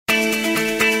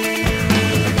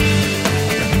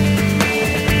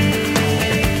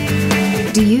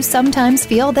you sometimes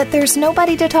feel that there's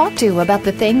nobody to talk to about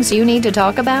the things you need to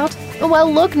talk about?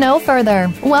 Well, look no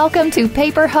further. Welcome to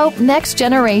Paper Hope Next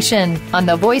Generation on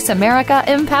the Voice America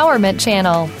Empowerment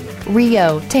Channel.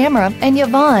 Rio, Tamara, and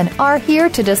Yvonne are here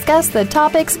to discuss the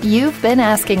topics you've been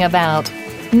asking about.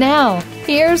 Now,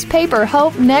 here's Paper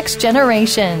Hope Next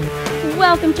Generation.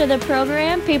 Welcome to the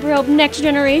program, Paper Hope Next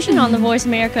Generation on the Voice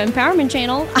America Empowerment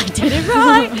Channel. I did it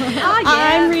right.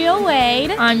 I'm Rio Wade.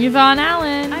 I'm Yvonne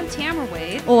Allen. I'm Tamara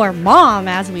Wade. Or Mom,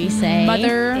 as we say.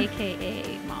 Mother.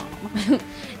 AKA Mom.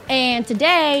 And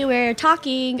today we're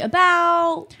talking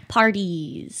about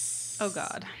parties. Oh,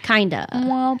 God. Kinda.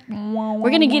 We're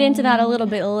going to get into that a little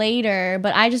bit later,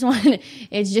 but I just want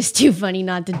it's just too funny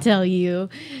not to tell you.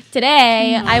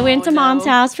 Today, I went to Mom's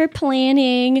house for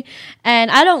planning, and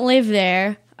I don't live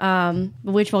there,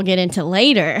 which we'll get into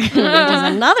later, which is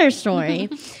another story.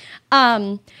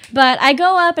 But I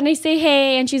go up and I say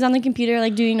hey, and she's on the computer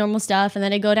like doing normal stuff, and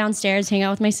then I go downstairs, hang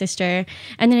out with my sister,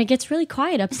 and then it gets really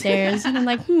quiet upstairs, and I'm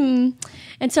like, And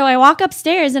so I walk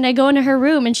upstairs and I go into her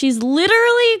room, and she's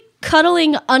literally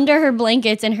cuddling under her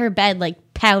blankets in her bed, like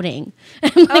pouting.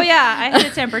 Like, oh yeah, I had a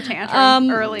temper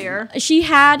tantrum earlier. She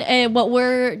had what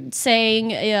we're saying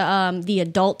the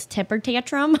adult temper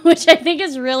tantrum, which I think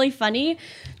is really funny.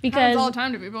 Because all the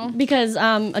time to people. Because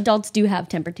adults do have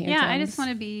temper tantrums. Yeah, I just want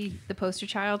to be the poster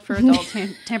child for adult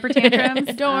temper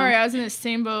tantrums. Don't worry, I was in the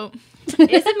same boat.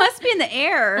 It must be in the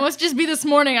air. It must just be this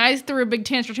morning. I threw a big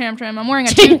tantrum. I'm wearing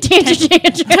a tantrum.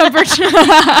 Got your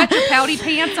pouty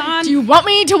pants on. Do you want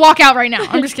me to walk out right now?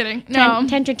 I'm just kidding. No.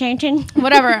 Tantrum.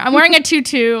 Whatever. I'm wearing a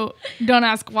tutu. Don't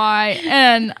ask why.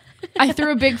 And I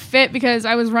threw a big fit because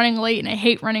I was running late, and I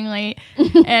hate running late.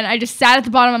 And I just sat at the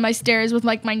bottom of my stairs with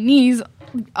like my knees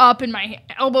up and my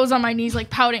elbows on my knees, like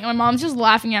pouting. And my mom's just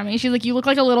laughing at me. She's like, "You look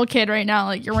like a little kid right now.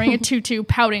 Like you're wearing a tutu,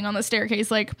 pouting on the staircase."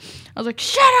 Like I was like,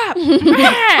 "Shut up!"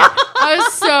 I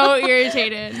was so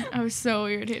irritated.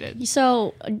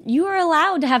 So you are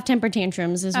allowed to have temper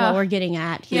tantrums, is what we're getting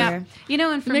at here. Yeah, you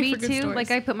know, and for me too, stories.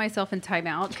 Like I put myself in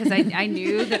timeout because I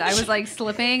knew that I was like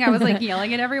slipping. I was like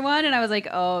yelling at everyone, and I was like,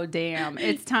 "Oh damn,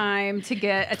 it's time to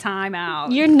get a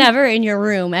timeout." You're never in your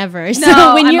room ever.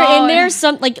 So when you're in there,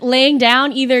 like laying down,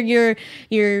 either you're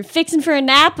fixing for a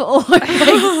nap or like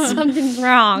something's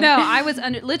wrong. No, I was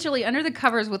literally under the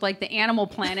covers with like the Animal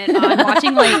Planet on,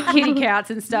 watching like kitty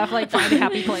cats and stuff. Like find a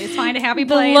happy place.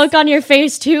 The look on your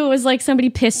face too was like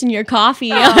somebody pissed in your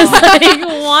coffee. I was like,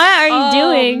 "What are you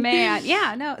doing?" Oh man,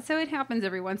 yeah, no. So it happens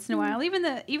every once in a while. Even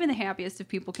the happiest of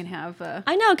people can have.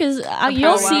 I know, because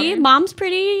you'll see, Mom's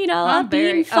pretty,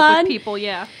 upbeat and fun. Up with people,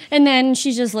 yeah. And then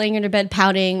she's just laying in her bed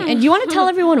pouting. And you want to tell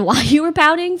everyone why you were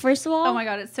pouting? First of all. Oh my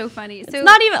God, it's so funny. It's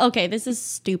not even okay. This is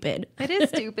stupid. It is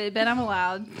stupid, but I'm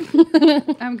allowed.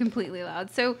 I'm completely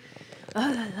allowed. So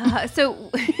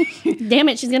damn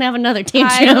it, she's gonna have another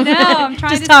tantrum. I know. I'm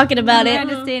trying just talking about it. I'm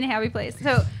trying to stay in a happy place.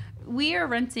 So we are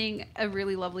renting a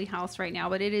really lovely house right now,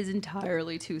 but it is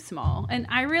entirely too small, and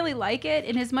I really like it.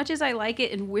 And as much as I like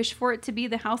it and wish for it to be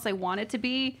the house I want it to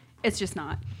be, it's just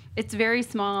not. It's very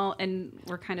small, and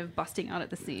we're kind of busting out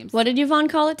at the seams. What did Yvonne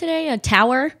call it today? A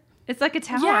tower? It's like a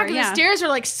tower. Yeah, the stairs are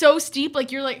like so steep.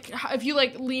 Like you're like, if you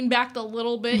like lean back a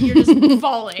little bit, you're just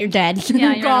falling. You're dead.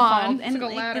 Yeah, you're gone. And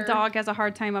like the dog has a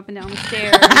hard time up and down the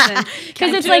stairs.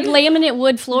 Because it's like laminate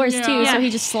wood floors too, so he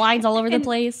just slides all over the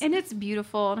place. And it's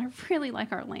beautiful, and I really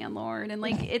like our landlord. And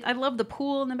like, I love the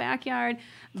pool in the backyard,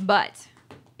 but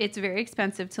it's very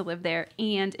expensive to live there,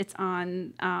 and it's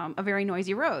on a very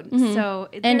noisy road. Mm-hmm. So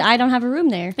I don't have a room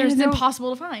there. It's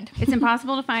impossible to find. It's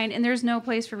impossible to find, and there's no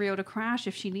place for Rio to crash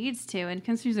if she needs to. And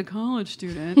because she's a college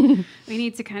student, we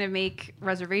need to kind of make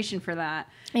reservation for that.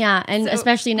 Yeah, and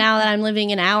especially now that I'm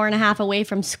living an hour and a half away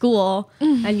from school,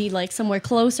 I need like somewhere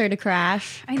closer to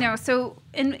crash. I know. So,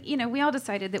 and we all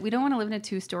decided that we don't want to live in a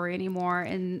 2-story anymore,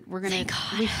 and we're gonna.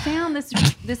 We found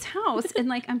this house, and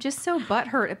like I'm just so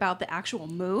butthurt about the actual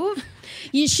move.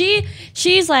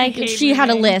 She's like she had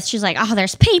a list. She's like, oh,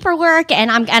 there's paperwork, and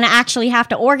I'm gonna actually have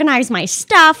to organize my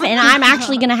stuff, and I'm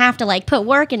actually gonna have to like put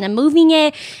work into moving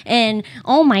it, and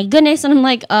oh my goodness, and I'm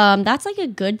like, that's like a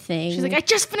good thing. She's like, I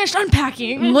just finished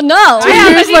unpacking. Well, no, 2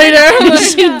 years later,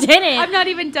 she didn't. I'm not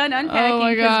even done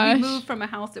unpacking because we moved from a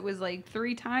house that was like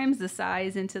 3 times the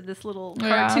size into this little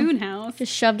cartoon house.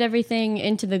 Just shoved everything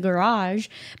into the garage.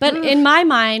 But in my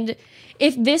mind,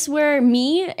 if this were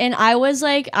me and I was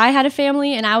like, I had a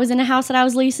family and I was in a house that I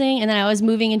was leasing and then I was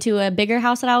moving into a bigger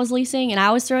house that I was leasing and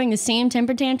I was throwing the same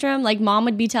temper tantrum, like Mom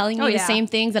would be telling me the same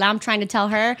things that I'm trying to tell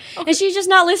her. Okay. And she's just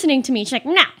not listening to me. She's like,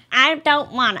 no. I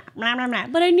don't want to.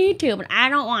 But I need to, but I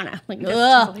don't want to. Like,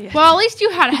 ugh. Totally it. Well, at least you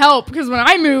had help, because when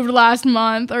I moved last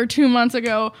month or 2 months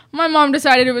ago, my mom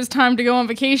decided it was time to go on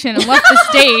vacation and left the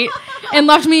state and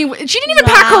left me. She didn't even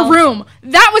pack her room.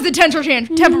 That was a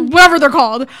whatever they're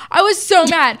called. I was so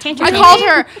mad. I called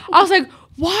her. I was like,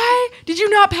 why did you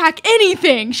not pack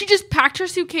anything? She just packed her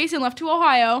suitcase and left to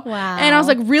Ohio. Wow. And I was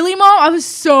like, really, Mom? I was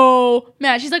so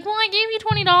mad. She's like, well, I gave you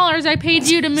 $20. I paid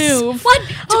you to move. What?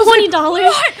 $20? What?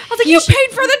 I was like, you paid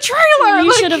for the trailer.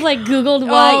 You should have like Googled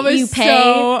what you pay.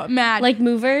 So mad. Like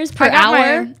movers per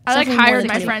hour. I like Something hired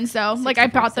more my than friends though. Like I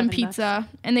bought them pizza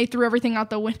and they threw everything out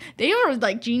the window. They were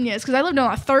like genius because I lived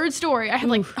on a third story. I had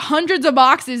like hundreds of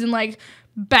boxes and like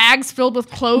bags filled with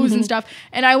clothes and stuff.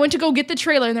 And I went to go get the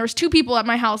trailer and there was 2 people at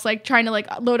my house like trying to like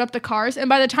load up the cars. And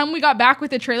by the time we got back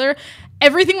with the trailer,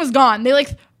 everything was gone. They like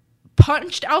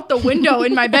punched out the window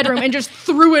in my bedroom and just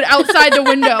threw it outside the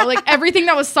window. Like everything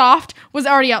that was soft was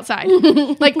already outside.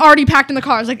 Like already packed in the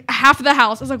cars. Like half of the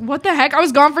house. I was like, what the heck? I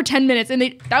was gone for 10 minutes and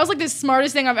that was like the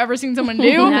smartest thing I've ever seen someone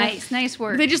do. Nice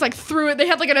work. They just like threw it. They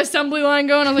had like an assembly line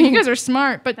going. I was like, you guys are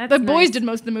smart. But the boys nice. did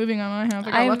most of the moving on my house.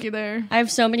 I got lucky there. I have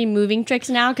so many moving tricks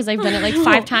now because I've done it like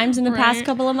 5 times in the past Right.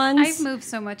 couple of months. I've moved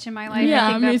so much in my life. Yeah,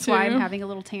 I think me that's why too. I'm having a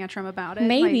little tantrum about it.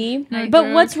 Maybe. Like, But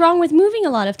no what's joke. wrong with moving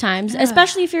a lot of times,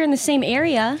 especially if you're in the same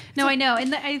area? No, I know.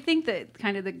 And I think that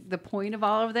kind of the point of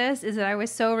all of this is that I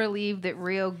was so relieved that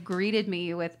Rio greeted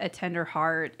me with a tender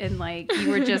heart and like you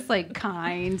were just like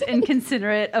kind and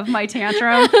considerate of my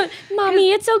tantrum.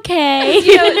 Mommy, it's okay.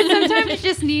 You know, sometimes you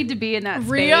just need to be in that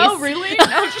Rio, space. really?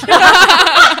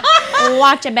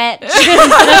 Watch a bitch.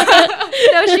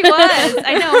 No, she was.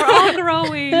 I know. We're all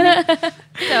growing.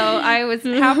 So I was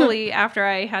happily, after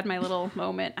I had my little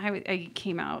moment, I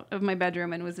came out of my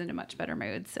bedroom and was in a much better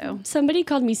mood. So Somebody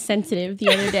called me sensitive the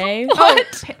other day.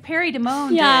 Perry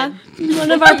Damone Yeah, did.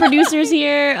 one of our producers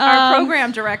here. Our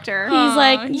program director.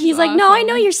 He's like, no, I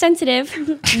know you're sensitive.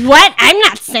 What? I'm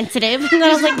not sensitive. And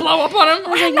I was like, Blow up on him. I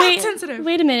was I'm like, not sensitive.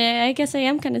 Wait a minute. I guess I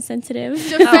am kind of sensitive.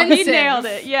 Defensive. He nailed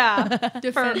it. Yeah.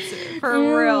 Defensive.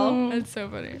 For real. That's so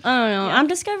funny. I don't know. I'm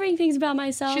discovering things about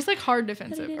myself. She's like hard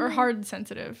defensive or hard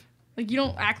sensitive. Like you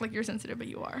don't act like you're sensitive, but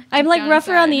you are. I'm Deep like down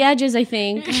rougher on inside. the edges, I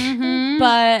think.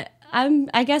 But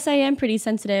I guess I am pretty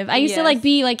sensitive. I used to like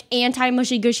be like anti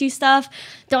mushy gushy stuff.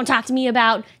 Don't talk to me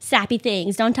about sappy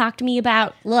things. Don't talk to me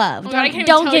about love. Oh God, I can't even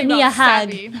don't tell give you me a about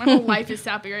hug. sappy. My whole life is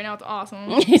sappy right now. It's awesome.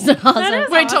 It's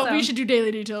awesome. Wait till awesome. we should do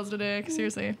daily details today.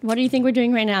 Seriously. What do you think we're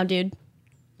doing right now, dude?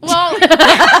 Well, I'm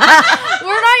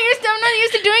not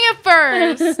used to doing it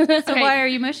first. So why are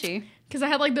you mushy? Because I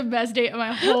had like the best date of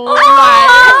my whole life.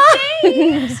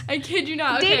 I kid you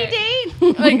not. Okay.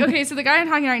 Date. Like, okay, so the guy I'm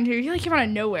talking right to, he like came out of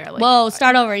nowhere. Like, Whoa,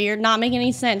 start over. You're not making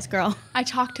any sense, girl. I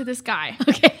talked to this guy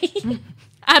Okay.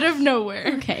 out of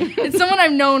nowhere. Okay. It's someone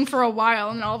I've known for a while,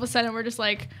 and all of a sudden we're just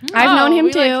like, I've known him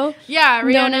we, too. like- yeah,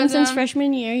 Ria Known him knows since him.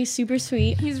 freshman year. He's super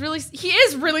sweet. He is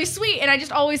really sweet, and I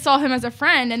just always saw him as a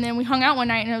friend. And then we hung out one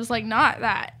night, and it was like not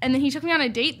that. And then he took me on a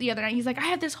date the other night. He's like, I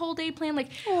had this whole day planned. Like,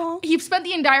 he spent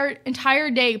the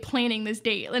entire day planning this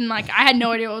date, and like I had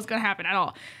no idea what was gonna happen at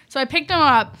all. So I picked him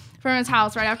up from his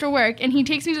house right after work, and he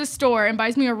takes me to the store and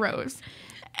buys me a rose.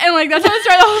 And like that's how it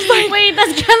started. I was like, Wait,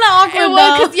 that's kind of awkward it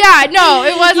was though. because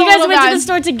it was. You a guys little went to bad. the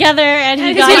store together and he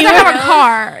He got doesn't you a have a rose.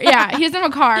 car. Yeah, he doesn't have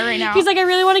a car right now. He's like, I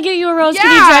really want to get you a rose. Can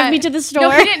you drive me to the store?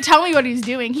 No, he didn't tell me what he's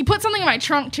doing. He put something in my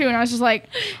trunk too, and I was just like,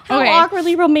 How okay.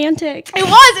 awkwardly romantic. It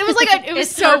was like it was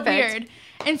It's so perfect. weird.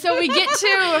 And so we get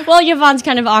to Well, Yvonne's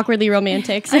kind of awkwardly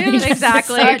romantic. So I was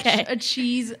Exactly. such Okay. a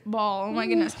cheese ball. Oh my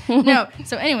goodness. No.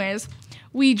 So anyways,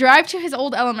 we drive to his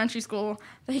old elementary school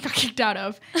that he got kicked out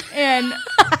of, and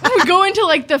we go into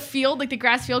like the field, like the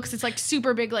grass field, because it's like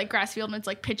super big, like grass field, and it's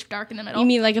like pitch dark in the middle. You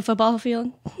mean like a football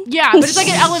field? Yeah, but it's like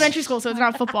an elementary school, so it's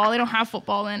not football. They don't have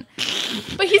football then.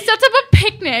 But he sets up a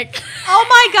picnic. Oh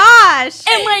my gosh.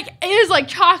 And like it was like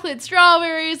chocolate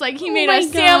strawberries, like he made my us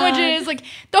God. sandwiches, like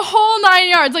the whole 9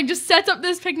 yards, like just sets up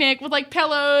this picnic with like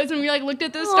pillows, and we like looked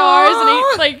at the stars and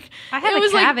ate like I have it a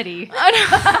was, like, cavity.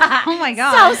 I Oh my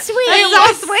god. So sweet.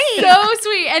 That's so sweet. know, so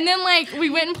sweet. And then like we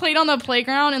went and played on the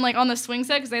playground and like on the swing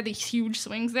set because they had these huge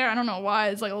swings there. I don't know why,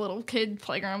 it's like a little kid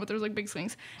playground, but there's like big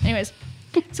swings. Anyways.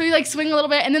 So we like swing a little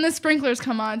bit, and then the sprinklers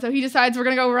come on. So he decides we're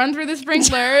gonna go run through the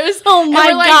sprinklers. Oh and my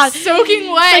we're, like, God. soaking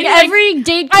wet. Like Like, every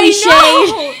date I cliche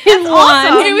know. in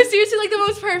one. It was seriously like the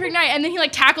most perfect night. And then he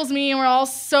like tackles me, and we're all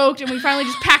soaked, and we finally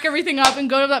just pack everything up and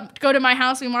go to my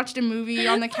house. We watched a movie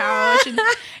on the couch, and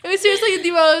it was seriously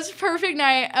the most perfect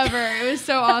night ever. It was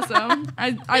so awesome.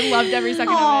 I loved every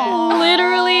second of it.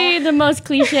 Literally the most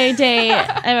cliche date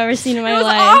I've ever seen in my It was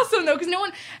life. awesome though, because no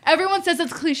one everyone says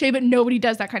it's cliche, but nobody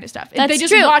does that kind of stuff. That's they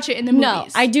just true. watch it in the movies. No,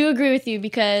 I do agree with you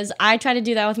because I try to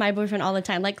do that with my boyfriend all the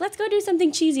time. Like, let's go do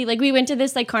something cheesy. Like, we went to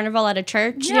this like carnival at a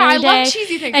church. Yeah, the other I love day,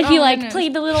 cheesy things. And Oh he my like goodness.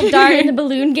 played the little dart in the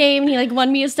balloon game, and he like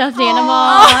won me a stuffed animal. And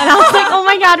I was like, oh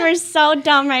my god, we're so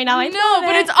dumb right now. I No, love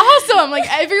but it. it's awesome. Like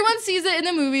everyone sees it in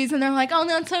the movies, and they're like, "Oh,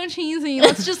 that's so cheesy.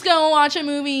 Let's just go watch a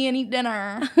movie and eat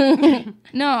dinner."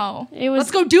 No, let's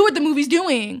go do what the movie's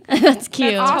doing. That's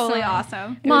cute. That's totally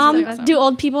awesome. Mom, really awesome. do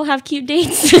old people have cute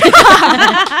dates? Well,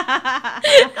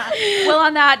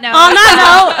 on that note,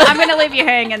 I'm going to leave you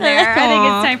hanging there. I think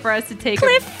it's time for us to take a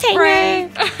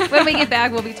break. When we get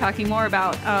back, we'll be talking more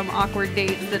about awkward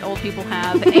dates that old people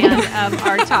have and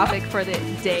our topic for the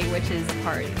day, which is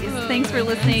parties. Thanks for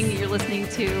listening. You're listening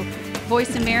to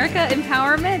Voice America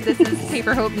Empowerment. This is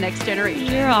Paper Hope Next Generation.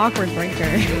 You're an awkward breaker.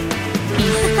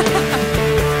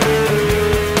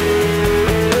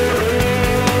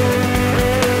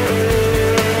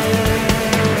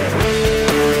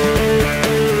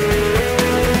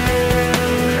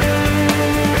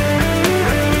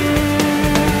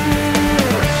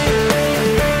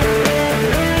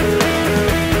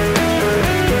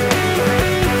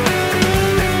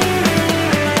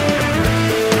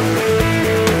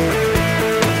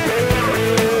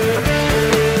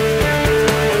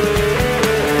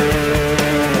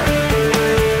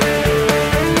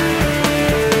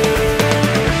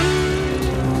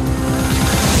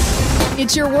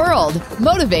 It's your world.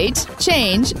 Motivate,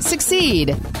 change, succeed.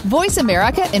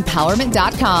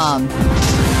 VoiceAmericaEmpowerment.com.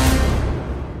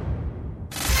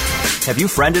 Have you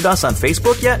friended us on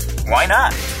Facebook yet? Why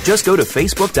not? Just go to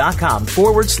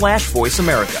Facebook.com/Voice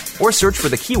America or search for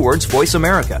the keywords Voice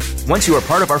America. Once you are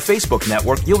part of our Facebook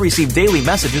network, you'll receive daily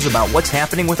messages about what's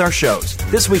happening with our shows,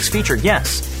 this week's featured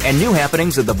guests, and new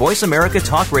happenings at the Voice America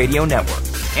Talk Radio Network.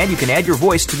 And you can add your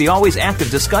voice to the always active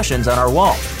discussions on our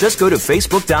wall. Just go to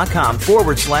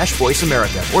Facebook.com/Voice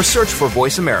America or search for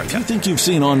Voice America. You think you've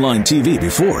seen online TV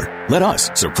before? Let us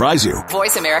surprise you.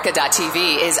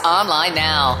 VoiceAmerica.tv is online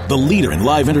now. The leader in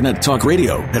live internet talk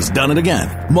radio has done it again.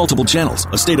 Multiple channels,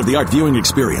 a state-of-the-art viewing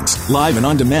experience, live and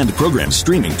on-demand programs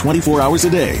streaming 24 hours a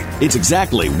day. It's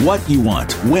exactly what you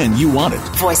want, when you want it.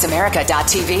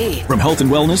 VoiceAmerica.tv. From health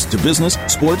and wellness to business,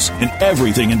 sports, and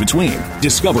everything in between.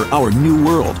 Discover our new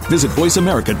world. Visit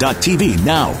VoiceAmerica.tv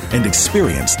now and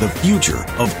experience the future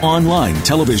of online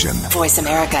television.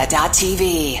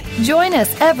 VoiceAmerica.tv. Join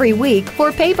us every week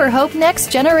for Paper Hope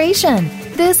Next Generation.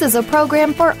 This is a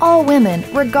program for all women,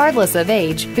 regardless of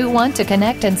age, who want to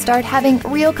connect and start having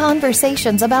real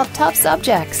conversations about tough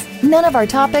subjects. None of our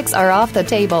topics are off the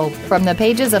table. From the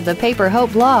pages of the Paper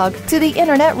Hope blog to the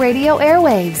internet radio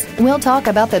airwaves, we'll talk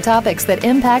about the topics that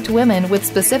impact women with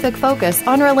specific focus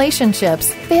on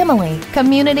relationships, family,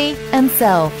 community, and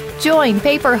self. Join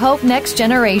Paper Hope Next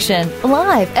Generation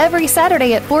live every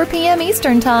Saturday at 4 p.m.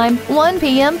 Eastern Time, 1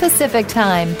 p.m. Pacific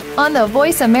Time on the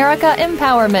Voice America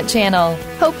Empowerment Channel.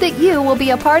 Hope that you will be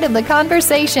a part of the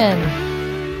conversation.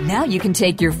 Now you can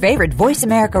take your favorite Voice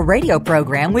America radio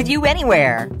program with you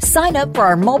anywhere. Sign up for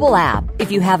our mobile app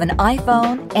if you have an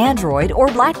iPhone, Android, or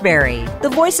BlackBerry. The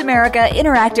Voice America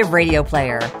Interactive Radio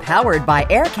Player, powered by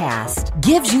Aircast,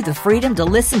 gives you the freedom to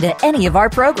listen to any of our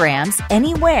programs,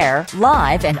 anywhere,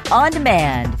 live and on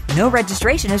demand. No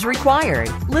registration is required.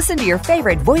 Listen to your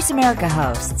favorite Voice America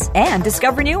hosts and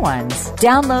discover new ones.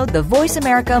 Download the Voice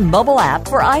America mobile app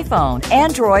for iPhone,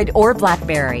 Android, or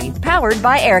BlackBerry, powered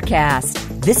by Aircast.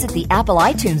 Visit the Apple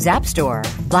iTunes App Store,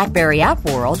 BlackBerry App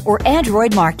World, or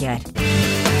Android Market.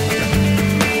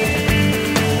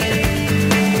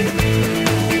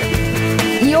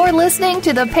 You're listening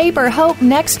to the Paper Hope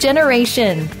Next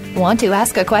Generation. Want to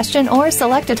ask a question or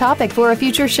select a topic for a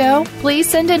future show? Please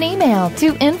send an email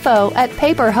to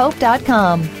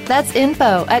info@paperhope.com. That's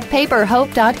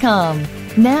info@paperhope.com.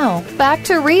 Now, back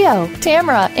to Rio,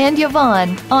 Tamara, and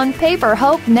Yvonne on Paper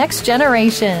Hope Next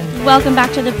Generation. Welcome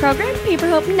back to the program, Paper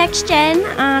Hope Next Gen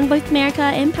on Voice America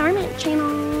Empowerment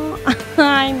Channel.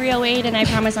 I'm Rio Wade, and I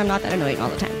promise I'm not that annoying all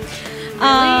the time. Yvonne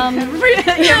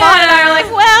and I are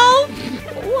like, well,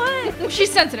 what?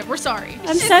 She's sensitive. We're sorry.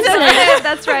 I'm sensitive.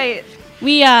 that's right.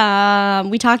 We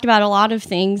talked about a lot of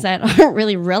things that aren't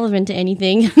really relevant to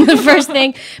anything. The first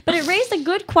thing, but it raised a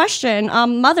good question.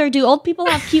 Mother, do old people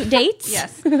have cute dates?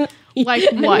 Yes. Like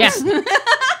what? Yeah.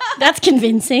 That's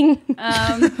convincing.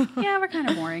 Yeah, we're kind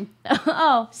of boring.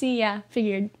 Oh, see, yeah,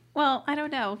 figured. Well, I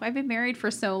don't know. I've been married for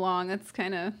so long. That's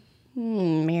kind of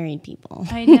Married people.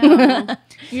 I know.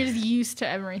 You're just used to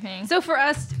everything. So for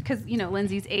us, because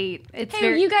Lindsay's 8, it's Hey,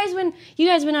 very. you guys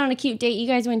went on a cute date. You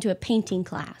guys went to a painting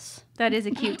class That is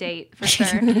a cute date for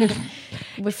sure.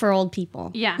 for old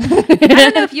people. Yeah. I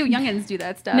don't know if you youngins do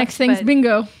that stuff. Next thing's but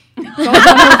bingo.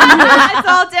 it's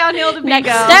all downhill to bingo. Next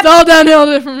step. It's all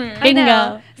downhill from here. I know.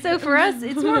 Bingo. So for us,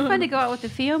 it's more fun to go out with the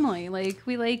family. Like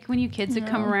we like when you kids would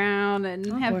come around and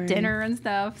have Awkward. dinner and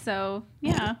stuff. So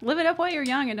yeah, live it up while you're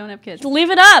young and don't have kids.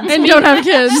 Live it up. And don't have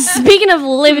kids. Speaking of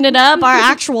living it up, our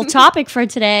actual topic for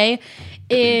today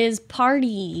is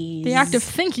parties. The act of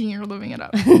thinking you're living it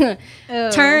up.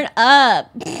 Turn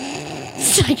up.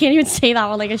 I can't even say that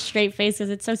with like a straight face because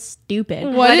it's so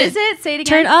stupid. What is it? Say it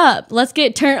again. Turn up. Let's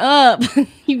get turned up.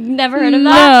 You've never heard of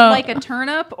that? Like a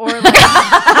turnip or like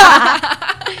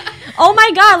Oh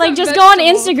my God. Like just go on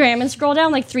vegetable. Instagram and scroll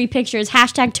down like 3 pictures.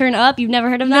 Hashtag turn up. You've never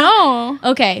heard of that? No.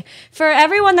 Okay. For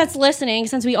everyone that's listening,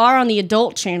 since we are on the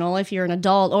adult channel, if you're an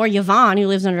adult, or Yvonne who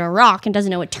lives under a rock and doesn't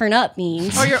know what turn up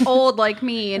means. or you're old like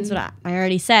me and That's what I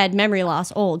already said. Memory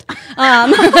loss, old.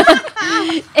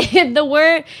 The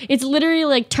word, it's literally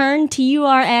like turn,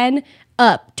 T-U-R-N,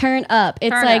 up. Turn up.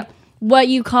 It's Turn like up. what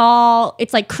you call,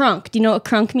 it's like crunk. Do you know what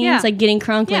crunk means? Yeah. Like getting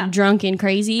crunk, Yeah. like drunk and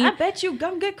crazy. I bet you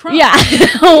gonna get crunk. Yeah.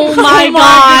 Oh my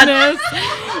God.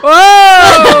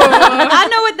 I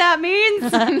know what that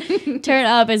means. Turn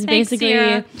up is Thanks, basically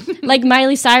Sierra. like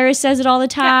Miley Cyrus says it all the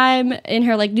time in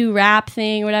her like new rap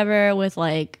thing, whatever, with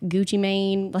like Gucci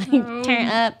Mane, like turn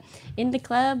up in the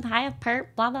club, high up perp,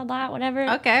 blah blah blah, whatever.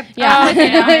 Okay. Yeah. Oh,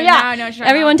 okay, now I know what Yeah. you're talking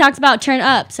Everyone about. talks about turn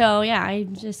up. So yeah, I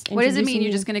just What does it mean? introducing You're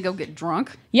you. just gonna go get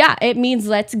drunk? Yeah, it means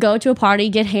let's go to a party,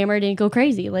 get hammered, and go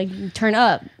crazy. Like turn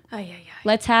up.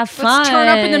 Let's have fun. Let's turn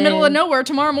up in the middle of nowhere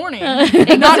tomorrow morning. Not know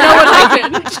what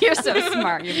happened. You're so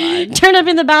smart, Yvonne. Turn up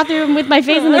in the bathroom with my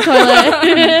face in the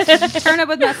toilet. Turn up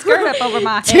with my skirt up over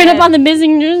my head. Turn up on the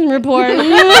missing news report.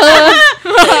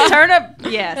 Turn up.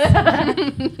 Yes.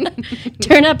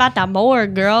 Turn up at the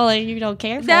morgue, girl. Like you don't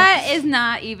care for That is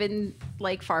not even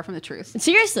like far from the truth.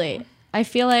 Seriously, I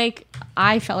felt like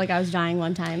I was dying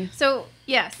one time. So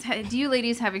yes, do you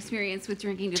ladies have experience with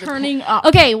drinking to Turning up.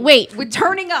 Okay, wait. with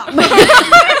turning up?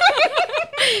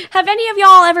 Have any of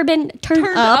y'all ever been turned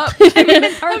up? Have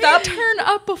you turned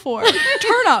up before?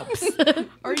 Turnips.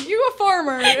 Are you a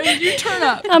farmer and you turn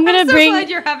up? I'm gonna I'm so bring glad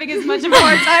you're having as much of a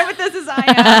hard time with this as I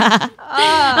am.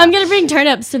 I'm gonna bring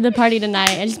turnips to the party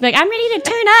tonight and just be like, I'm ready to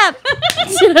turn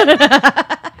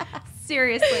up.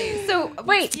 Seriously. So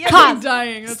Wait, yeah, pause. I'm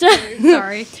dying.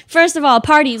 sorry. First of all,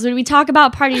 parties. When we talk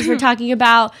about parties, we're talking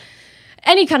about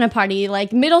any kind of party,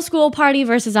 like middle school party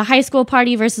versus a high school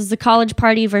party versus a college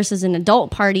party versus an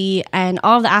adult party, and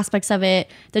all the aspects of it.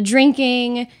 The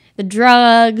drinking, the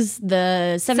drugs,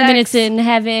 the 7 Sex. minutes in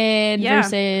heaven Yeah.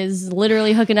 versus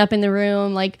literally hooking up in the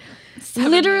room. Like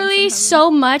literally so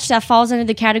much that falls under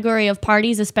the category of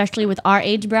parties, especially with our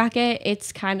age bracket.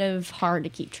 It's kind of hard to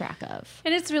keep track of.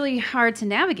 And it's really hard to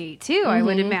navigate too, I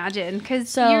would imagine, because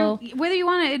So- whether you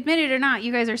want to admit it or not,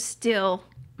 you guys are still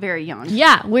very young.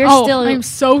 Yeah, we're Oh, still. I'm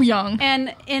so young.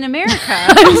 And in America,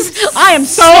 I am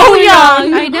so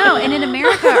young. I know, and in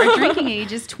America, our drinking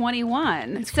age is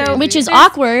 21. So, Which is there's-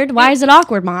 awkward. Why is it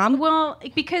awkward, Mom? Well,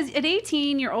 because at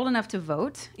 18, you're old enough to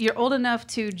vote. You're old enough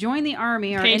to join the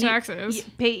army or Pay any, taxes. You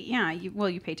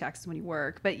pay taxes when you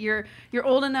work, but you're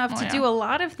old enough to do a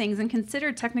lot of things and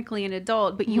considered technically an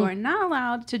adult, but you are not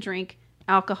allowed to drink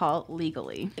alcohol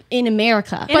legally. In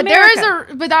America. In But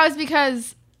America. but that was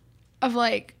because of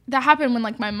like that happened when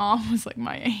like my mom was like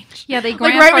my age. Yeah, they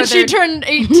Like right when she grandfathered- turned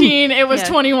 18, it was Yeah.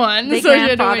 21. They so she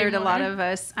had to wait grandfathered a more. lot of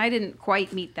us. I didn't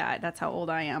quite meet that. That's how old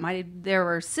I am. There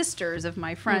were sisters of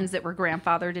my friends that were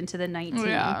grandfathered into the 19.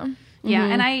 Yeah. Yeah,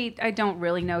 and I don't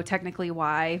really know technically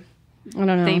why I don't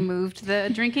know. they moved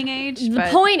the drinking age. The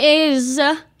but point is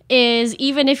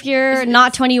even if you're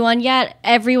not 21 yet,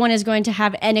 everyone is going to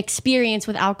have an experience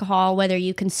with alcohol, whether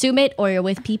you consume it or you're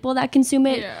with people that consume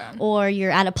it Yeah. or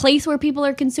you're at a place where people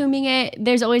are consuming it.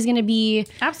 There's always going to be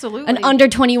absolutely an under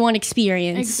 21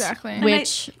 experience. Exactly. And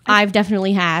Which I've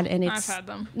definitely had. And I've it's, had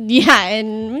them. yeah,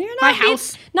 and you're My not,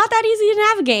 house. it's not that easy to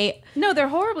navigate. No, they're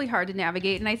horribly hard to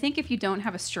navigate. And I think if you don't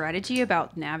have a strategy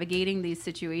about navigating these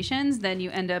situations, then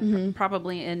you end up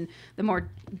probably in the more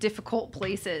difficult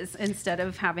places instead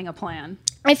of having a plan.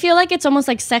 I feel like it's almost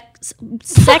like sex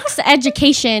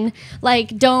education.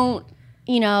 Like, don't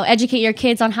educate your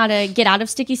kids on how to get out of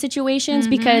sticky situations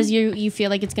because you feel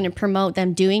like it's going to promote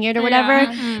them doing it or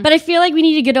whatever. But I feel like we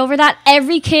need to get over that.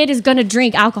 Every kid is going to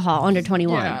drink alcohol under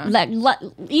 21.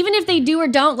 Even if they do or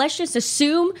don't, let's just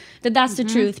assume that that's the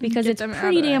truth because it's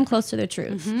pretty damn close to the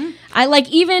truth. I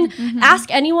ask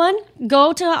anyone,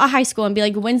 go to a high school and be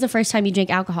like, when's the first time you drank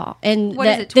alcohol? And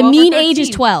the mean age is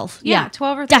 12. Yeah,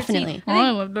 12 or 13. Definitely.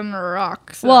 I lived in a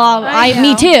rock. So. Well,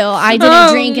 me too. I didn't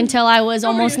drink until I was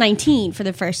almost 19 for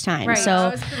the first time. Right.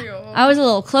 So I was a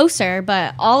little closer,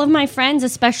 but all of my friends,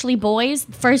 especially boys,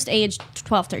 first age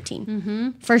 12,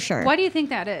 13. For sure. Why do you think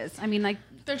that is? I mean, like,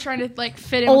 they're trying to like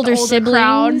fit in older with the older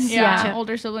siblings. crowd. Yeah.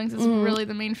 Older siblings is really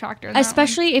the main factor. In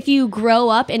Especially if you grow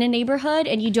up in a neighborhood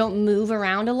and you don't move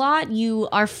around a lot, you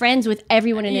are friends with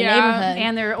everyone in the neighborhood.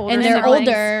 And they're older. And they're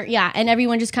older, and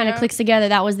everyone just kind of clicks together.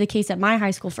 That was the case at my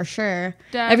high school for sure.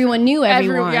 Everyone knew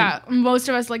everyone. Most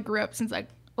of us like grew up since I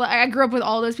grew up with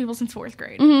all those people since 4th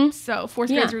grade. So 4th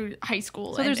grade through high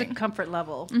school. So there's a comfort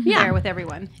level there with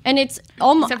everyone. And it's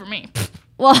almost... Except for me.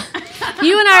 Well,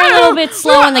 you and I are a little bit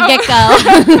slow on the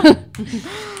get-go.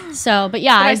 So, but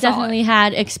yeah, I definitely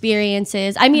had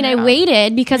experiences. I mean, I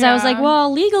waited because I was like,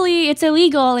 well, legally, it's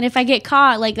illegal. And if I get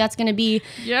caught, like, that's going to be...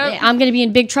 I'm going to be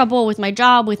in big trouble with my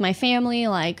job, with my family,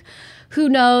 like... Who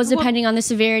knows, depending on the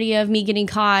severity of me getting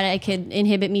caught, it could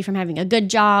inhibit me from having a good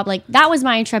job. Like, that was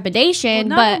my intrepidation.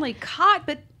 Well, not only caught,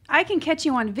 but I can catch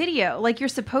you on video. Like, your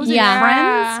supposed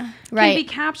friends can be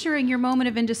capturing your moment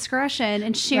of indiscretion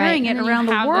and sharing it around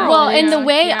the world. Well, and the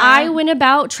way I went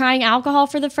about trying alcohol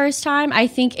for the first time, I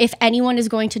think if anyone is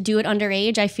going to do it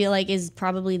underage, I feel like is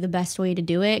probably the best way to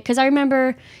do it. Because I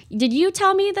remember, did you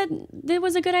tell me that it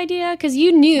was a good idea? Because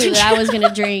you knew that I was going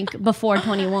to drink before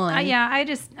 21.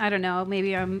 I don't know.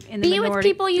 Maybe I'm in the minority. Be with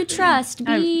people you trust.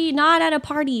 Be not at a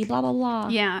party, blah, blah, blah.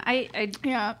 Yeah, I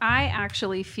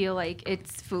actually feel like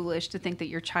it's foolish to think that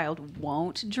your child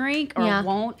won't drink or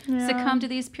won't succumb to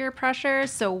these peer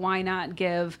pressures. So why not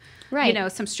give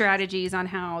some strategies on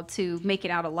how to make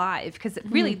it out alive? Because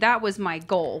really that was my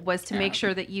goal, was to make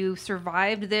sure that you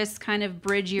survived this kind of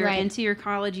bridge year into your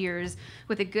college years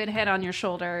with a good head on your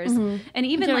shoulders. And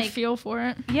even like feel for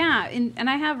it. Yeah. And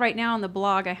I have right now on the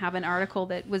blog, I have an article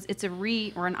it's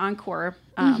an encore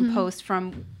post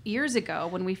from years ago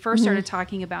when we first started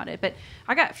talking about it. But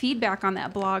I got feedback on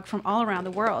that blog from all around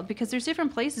the world because there's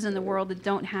different places in the world that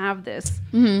don't have this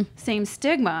same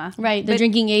stigma. Right. The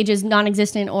drinking age is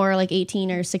non-existent or like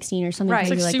 18 or 16 or something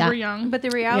crazy like super that. young. But the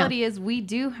reality is we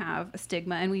do have a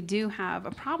stigma and we do have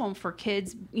a problem for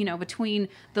kids, between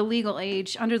the legal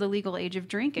age, under the legal age of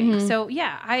drinking. So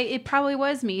it probably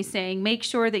was me saying, make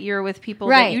sure that you're with people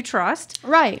that you trust.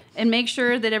 Right. And make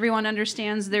sure that everyone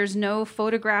understands there's no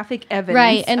photographic evidence.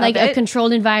 Right. And like a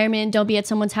controlled environment. Don't be at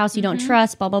someone's house you don't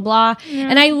trust, blah, blah, blah. Yeah.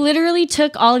 And I literally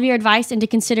took all of your advice into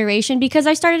consideration because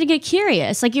I started to get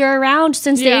curious. Like, you're around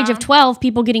since the age of 12,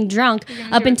 people getting drunk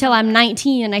up until I'm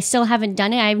 19 and I still haven't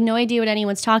done it. I have no idea what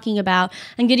anyone's talking about.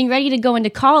 I'm getting ready to go into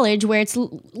college where it's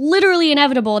literally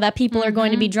inevitable that people are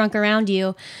going to be drunk around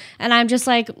you. And I'm just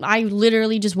like, I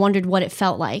literally just wondered what it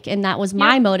felt like. And that was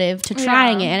my motive to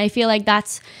trying it. And I feel like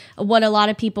that's what a lot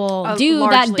of people do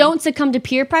that don't succumb to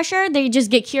peer pressure. They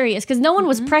just get curious because no one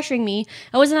was pressuring me.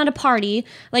 I wasn't at a party.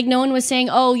 Like, no one was saying,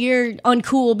 oh, you're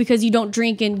uncool because you don't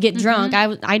drink and get drunk.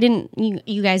 I didn't,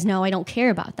 you guys know I don't care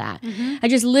about that. I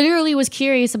just literally was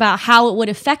curious about how it would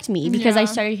affect me because I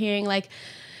started hearing like,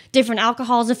 different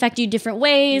alcohols affect you different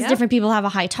ways. Different people have a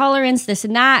high tolerance, this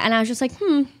and that. And I was just like,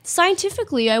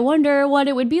 scientifically, I wonder what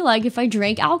it would be like if I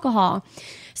drank alcohol.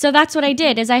 So that's what I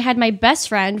did, is I had my best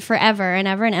friend forever and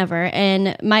ever and ever,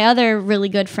 and my other really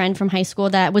good friend from high school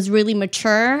that was really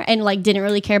mature and like didn't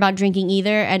really care about drinking either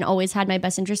and always had my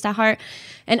best interest at heart.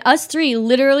 And us three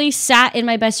literally sat in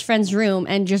my best friend's room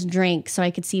and just drank so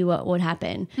I could see what would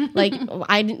happen. Like,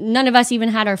 none of us even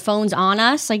had our phones on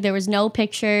us. Like, there was no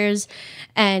pictures,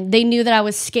 and they knew that I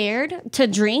was scared to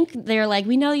drink. They're like,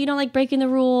 we know you don't like breaking the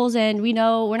rules, and we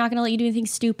know we're not going to let you do anything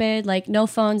stupid, like no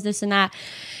phones, this and that.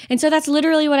 And so that's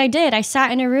literally what I did. I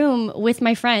sat in a room with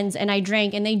my friends and I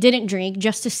drank, and they didn't drink,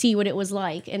 just to see what it was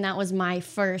like. And that was my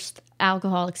first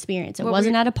alcohol experience. It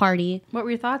wasn't at a party. What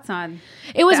were your thoughts on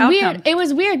it? Was weird. It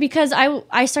was weird because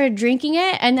I started drinking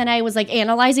it, and then I was like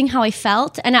analyzing how I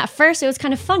felt. And at first it was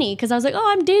kind of funny because I was like,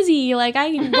 oh, I'm dizzy. Like,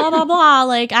 I blah, blah, blah.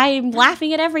 Like, I'm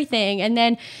laughing at everything. And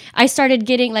then I started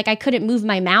getting like, I couldn't move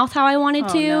my mouth how I wanted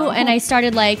to. No. And I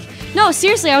started like, no,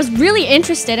 seriously, I was really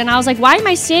interested. And I was like, why am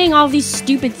I saying all these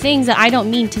stupid things that I don't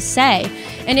mean to say?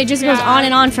 And it just goes on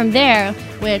and on from there,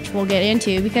 which we'll get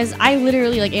into, because I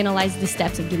literally like analyzed the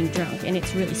steps of getting drunk, and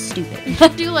it's really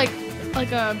stupid. Do like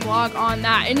like a blog on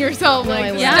that in yourself, No, I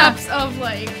like will. steps of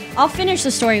like. I'll finish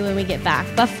the story when we get back.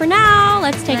 But for now,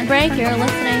 let's take a break. You're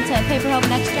listening to Paper Hope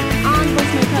Next Gen on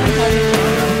Voice America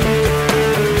Television.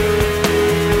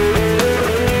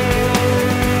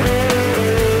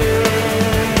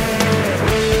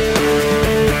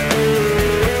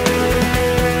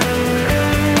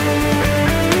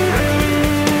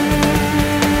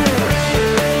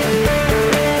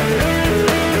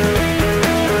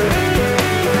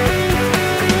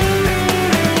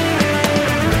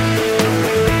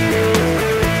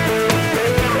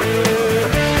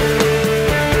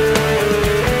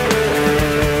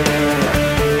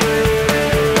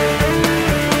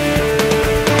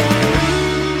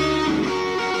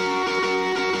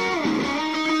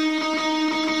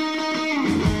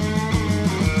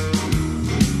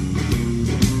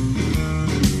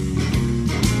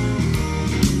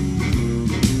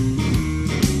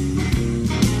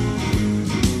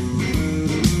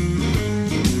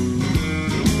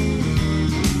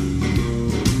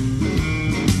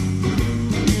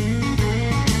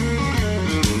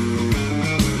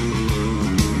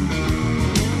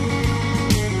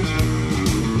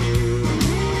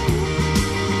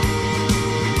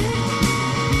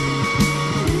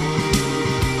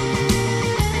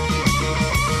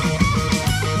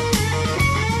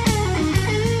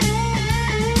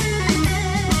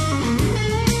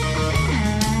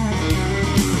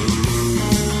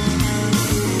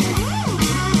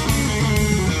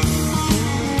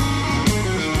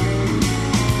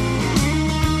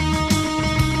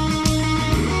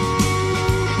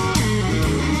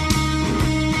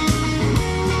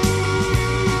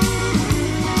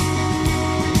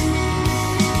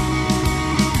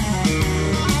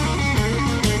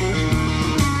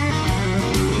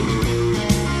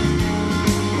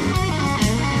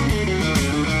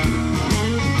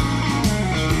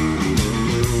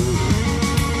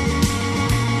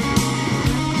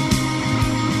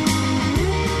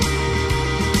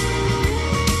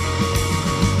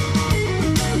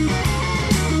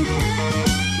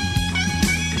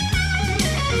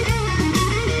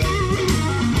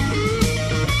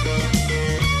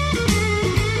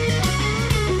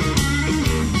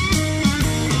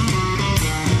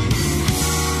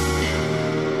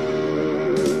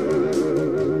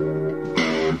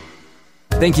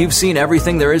 Think you've seen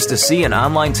everything there is to see in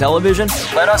online television?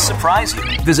 Let us surprise you.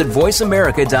 Visit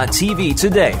voiceamerica.tv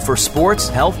today for sports,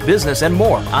 health, business, and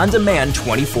more on demand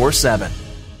 24/7.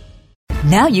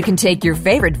 Now you can take your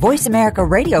favorite Voice America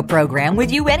radio program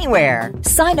with you anywhere.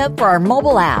 Sign up for our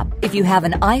mobile app if you have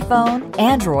an iPhone,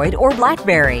 Android, or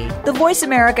BlackBerry. The Voice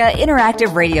America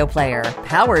Interactive Radio Player,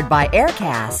 powered by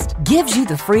Aircast, gives you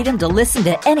the freedom to listen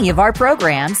to any of our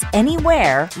programs,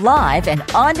 anywhere, live and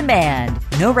on demand.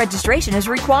 No registration is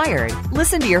required.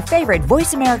 Listen to your favorite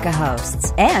Voice America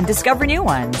hosts and discover new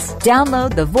ones.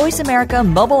 Download the Voice America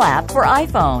mobile app for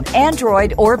iPhone,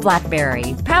 Android, or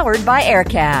BlackBerry, powered by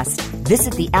Aircast.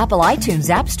 Visit the Apple iTunes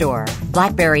App Store,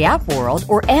 BlackBerry App World,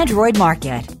 or Android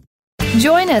Market.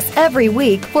 Join us every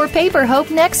week for Paper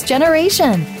Hope Next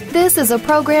Generation. This is a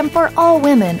program for all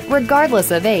women,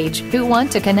 regardless of age, who want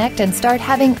to connect and start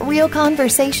having real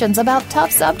conversations about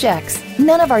tough subjects.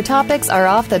 None of our topics are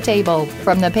off the table,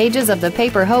 from the pages of the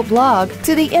Paper Hope blog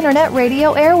to the internet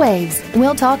radio airwaves.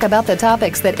 We'll talk about the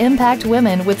topics that impact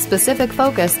women with specific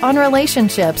focus on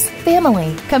relationships,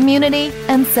 family, community,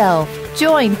 and self.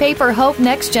 Join Paper Hope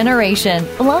Next Generation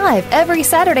live every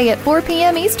Saturday at 4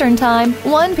 p.m. Eastern Time,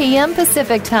 1 p.m.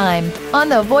 Pacific Time on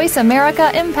the Voice America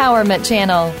Empowerment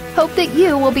Channel. Hope that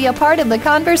you will be a part of the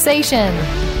conversation.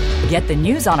 Get the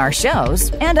news on our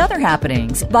shows and other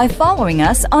happenings by following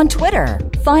us on Twitter.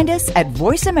 Find us at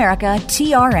Voice America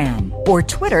TRN or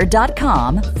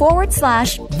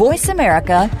twitter.com/Voice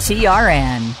America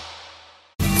TRN.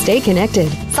 Stay connected.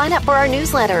 Sign up for our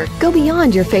newsletter. Go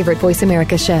beyond your favorite Voice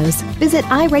America shows. Visit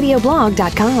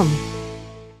iradioblog.com.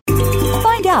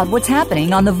 Find out what's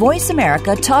happening on the Voice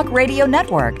America Talk Radio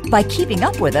Network by keeping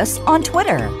up with us on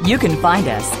Twitter. You can find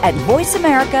us at Voice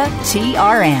America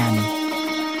TRN.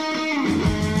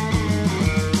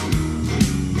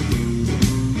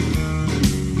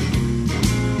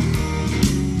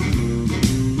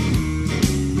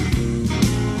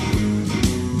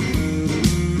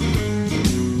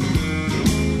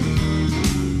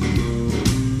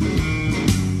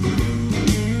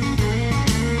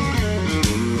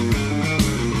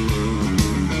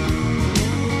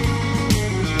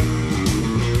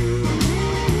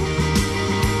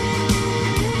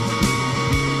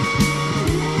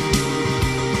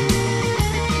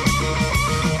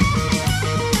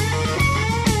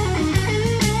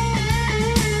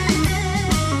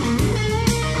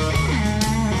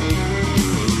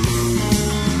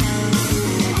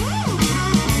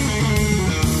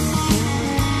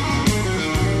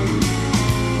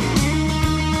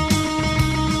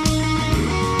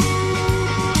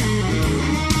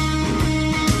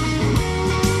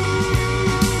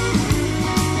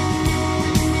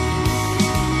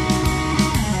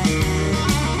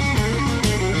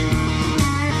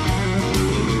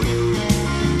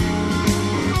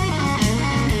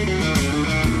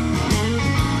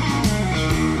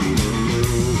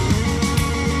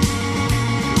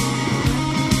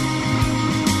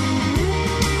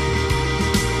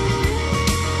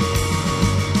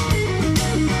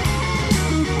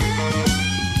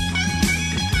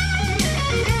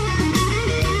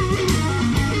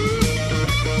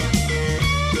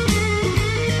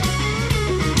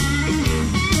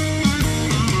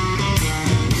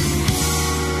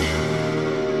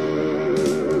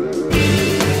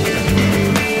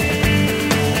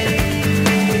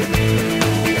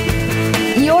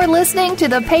 listening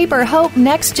to the Paper Hope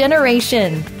Next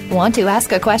Generation. Want to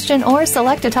ask a question or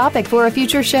select a topic for a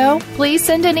future show? Please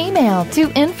send an email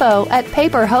to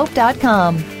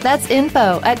info@paperhope.com. That's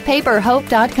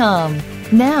info@paperhope.com.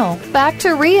 Now, back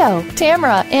to Rio,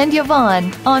 Tamra, and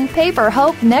Yvonne on Paper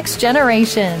Hope Next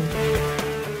Generation.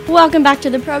 Welcome back to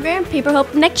the program, Paper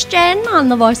Hope Next Gen on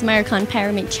the Voice America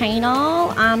Empowerment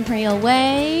Channel. I'm Priya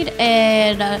Wade,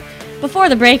 and before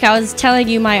the break, I was telling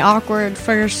you my awkward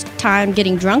first time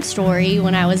getting drunk story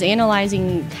when I was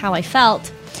analyzing how I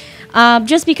felt,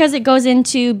 just because it goes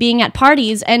into being at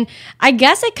parties, and I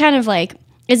guess it kind of like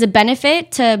is a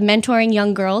benefit to mentoring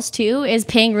young girls too, is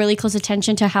paying really close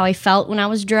attention to how I felt when I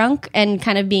was drunk and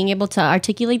kind of being able to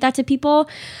articulate that to people.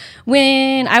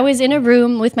 When I was in a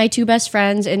room with my two best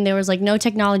friends and there was like no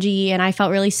technology and I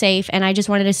felt really safe and I just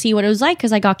wanted to see what it was like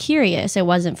because I got curious. It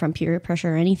wasn't from peer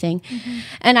pressure or anything.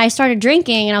 And I started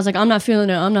drinking and I was like, I'm not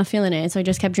feeling it. So I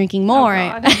just kept drinking more.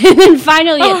 And then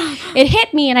finally it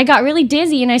hit me and I got really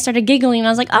dizzy and I started giggling and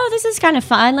I was like, oh, this is kind of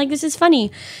fun. Like, this is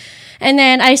funny. And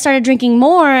then I started drinking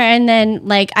more, and then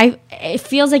like it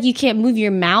feels like you can't move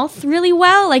your mouth really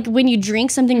well. Like when you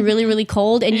drink something really, really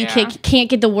cold and you can't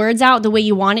get the words out the way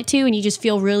you want it to, and you just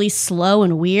feel really slow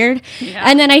and weird. Yeah.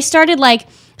 And then I started like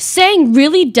saying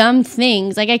really dumb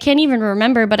things. Like I can't even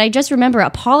remember, but I just remember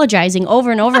apologizing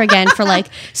over and over again for like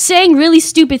saying really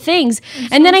stupid things.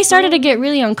 And then I started to get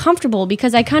really uncomfortable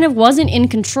because I kind of wasn't in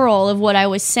control of what I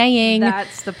was saying.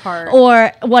 That's the part.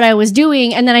 Or what I was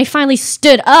doing. And then I finally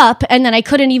stood up and then I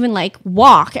couldn't even like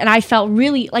walk. And I felt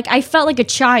really like a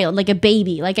child, like a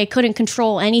baby. Like I couldn't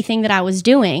control anything that I was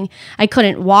doing. I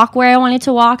couldn't walk where I wanted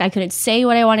to walk. I couldn't say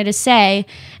what I wanted to say.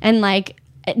 And like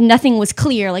nothing was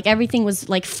clear. Like everything was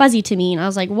like fuzzy to me, and I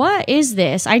was like, what is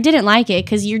this? I didn't like it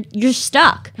because you're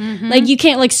stuck. Like you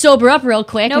can't like sober up real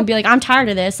quick and be like, I'm tired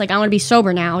of this, like I want to be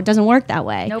sober now. It doesn't work that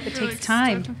way. It takes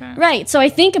time. Right. So I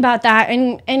think about that,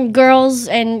 and girls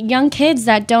and young kids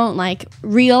that don't like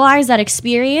realize that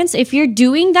experience, if you're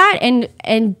doing that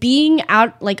and being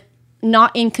out like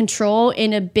not in control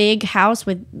in a big house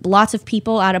with lots of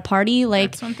people at a party,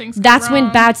 like that's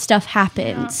when bad stuff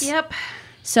happens. Yep.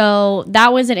 So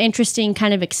that was an interesting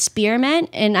kind of experiment,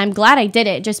 and I'm glad I did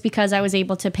it just because I was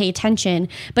able to pay attention.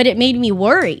 But it made me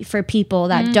worry for people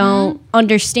that don't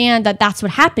understand that that's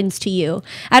what happens to you.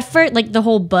 At first, like the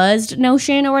whole buzzed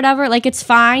notion or whatever, like it's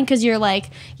fine because you're like,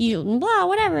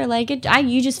 whatever, like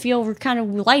you just feel kind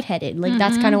of lightheaded. Like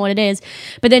that's kind of what it is.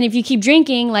 But then if you keep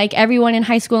drinking, like everyone in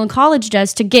high school and college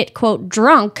does, to get, quote,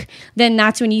 drunk, then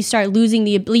that's when you start losing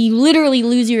you literally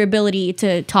lose your ability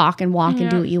to talk and walk and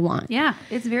do what you want. Yeah.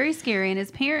 It's very scary. And as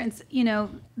parents,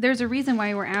 there's a reason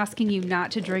why we're asking you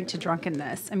not to drink to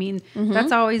drunkenness. I mean,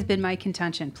 that's always been my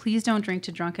contention. Please don't drink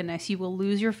to drunkenness. You will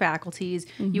lose your faculties.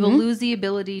 You will lose the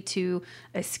ability to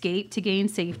escape to gain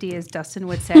safety, as Dustin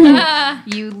would say.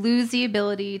 You lose the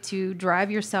ability to drive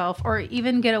yourself or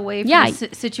even get away from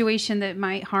a situation that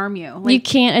might harm you. Like, you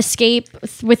can't escape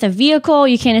with a vehicle.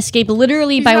 You can't escape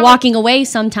literally by walking away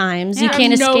sometimes. You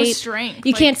can't escape. Strength.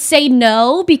 You can't say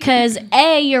no because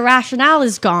your rationale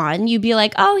is gone. You'd be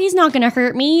like, oh, he's not going to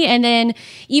hurt me. And then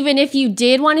even if you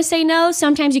did want to say no,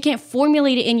 sometimes you can't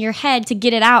formulate it in your head to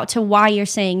get it out to why you're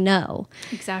saying no.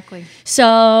 Exactly.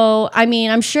 So, I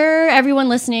mean, I'm sure everyone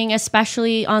listening,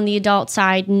 especially on the adult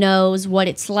side, knows what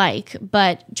it's like.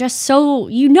 But just so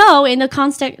you know, in the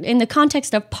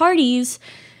context of parties,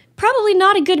 probably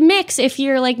not a good mix if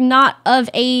you're like not of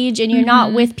age and you're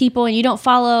not with people and you don't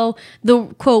follow the,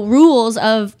 quote, rules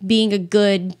of being a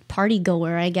good party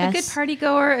goer, I guess. A good party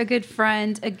goer, a good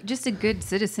friend, just a good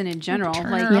citizen in general.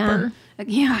 Turner-upper. I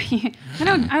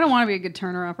don't want to be a good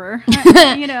turner-upper.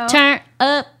 Turn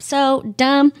up so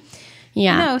dumb.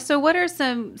 Yeah. No. So what are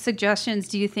some suggestions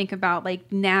do you think about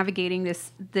like navigating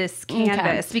this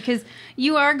canvas? Okay. Because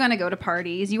you are going to go to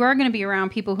parties, you are going to be around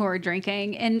people who are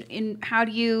drinking, and how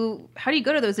do you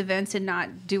go to those events and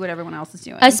not do what everyone else is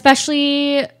doing?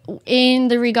 Especially in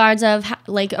the regards of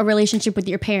like a relationship with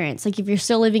your parents. Like if you're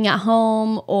still living at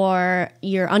home or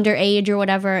you're underage or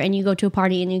whatever, and you go to a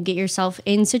party and you get yourself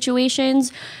in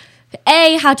situations.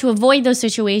 A, how to avoid those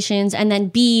situations, and then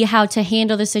B, how to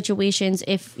handle the situations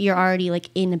if you're already like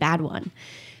in a bad one.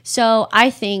 So I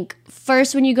think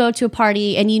first, when you go to a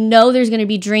party and you know there's going to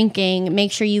be drinking,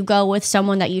 make sure you go with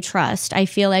someone that you trust. I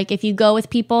feel like if you go with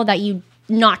people that you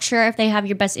not sure if they have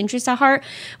your best interest at heart,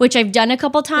 which I've done a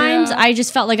couple times. Yeah. I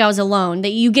just felt like I was alone,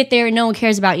 that you get there and no one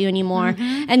cares about you anymore.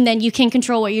 And then you can't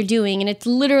control what you're doing. And it's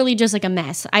literally just like a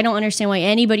mess. I don't understand why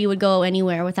anybody would go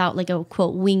anywhere without like a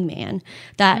quote wingman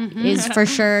that is for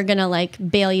sure going to like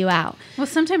bail you out. Well,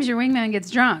 sometimes your wingman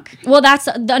gets drunk. Well, that's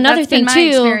another That's thing been my too.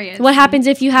 experience. What happens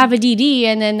if you have a DD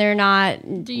and then they're not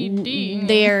DD.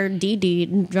 they're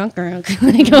DD drunk?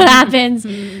 Like what happens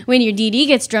when your DD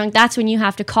gets drunk? That's when you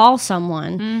have to call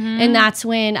someone, and that's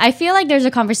when I feel like there's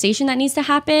a conversation that needs to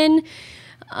happen.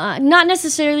 Not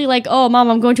necessarily like, oh, mom,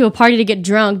 I'm going to a party to get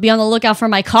drunk. Be on the lookout for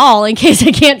my call in case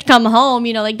I can't come home.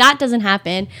 You know, like that doesn't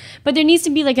happen. But there needs to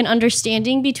be like an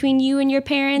understanding between you and your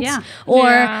parents, or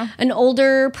an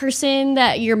older person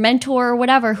that your mentor or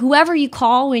whatever, whoever you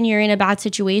call when you're in a bad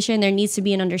situation. There needs to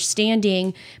be an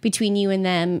understanding between you and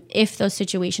them if those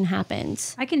situation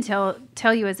happens. I can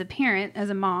tell you as a parent, as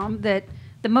a mom, that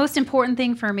the most important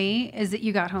thing for me is that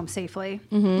you got home safely.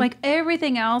 Like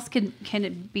everything else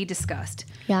can be discussed.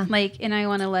 Yeah. Like, and I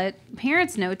want to let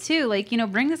parents know too, like, you know,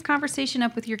 bring this conversation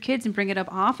up with your kids and bring it up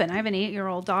often. I have an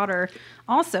 8-year-old daughter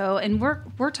also, and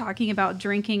we're talking about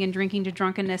drinking and drinking to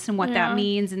drunkenness and what that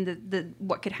means, and the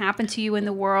what could happen to you in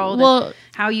the world, and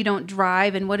how you don't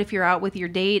drive, and what if you're out with your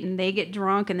date and they get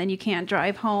drunk and then you can't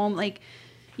drive home. Like,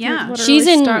 yeah, she's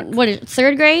in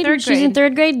third grade? She's in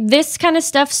third grade. This kind of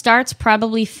stuff starts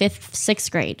probably 5th, 6th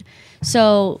grade.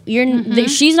 So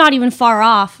she's not even far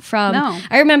off from. No.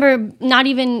 I remember not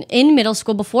even in middle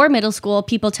school, before middle school,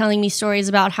 people telling me stories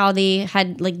about how they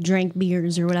had like drank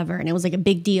beers or whatever, and it was like a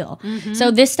big deal. So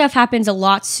this stuff happens a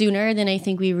lot sooner than I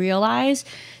think we realize.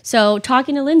 So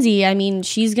talking to Lindsay, I mean,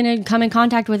 she's gonna come in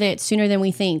contact with it sooner than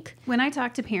we think. When I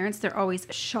talk to parents, they're always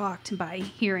shocked by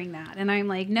hearing that. And I'm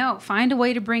like, no, find a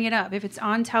way to bring it up. If it's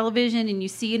on television and you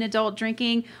see an adult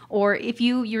drinking, or if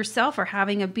you yourself are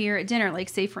having a beer at dinner, like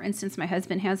say, for instance, my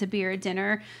husband has a beer at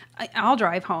dinner, I'll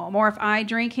drive home. Or if I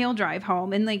drink, he'll drive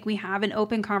home. And like we have an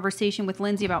open conversation with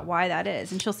Lindsay about why that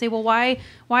is. And she'll say, well, why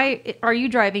are you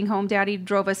driving home? Daddy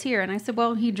drove us here. And I said,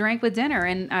 well, he drank with dinner,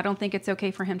 and I don't think it's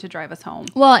okay for him to drive us home.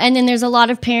 Well, and then there's a lot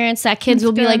of parents that kids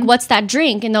will be like, what's that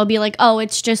drink? And they'll be like, oh,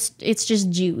 it's just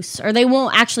juice. Or they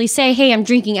won't actually say, hey, I'm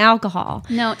drinking alcohol.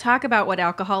 No, talk about what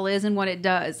alcohol is and what it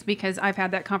does, because I've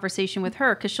had that conversation with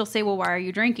her, because she'll say, well, why are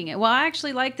you drinking it? Well, I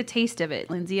actually like the taste of it,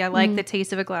 Lindsay. I like the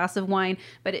taste of a glass of wine,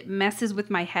 but it messes with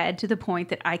my head to the point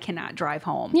that I cannot drive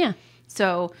home. Yeah.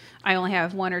 So I only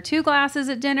have 1 or 2 glasses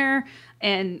at dinner,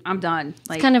 and I'm done.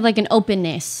 Like, it's kind of like an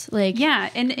openness. Like,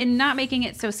 yeah, and not making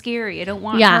it so scary. I don't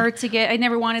want her to get, I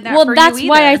never wanted that for you Well, that's either.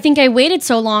 why I think I waited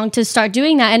so long to start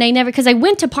doing that. And I never, because I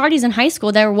went to parties in high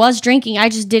school, there was drinking. I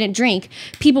just didn't drink.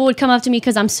 People would come up to me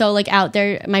because I'm so like out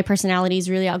there. My personality is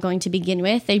really outgoing to begin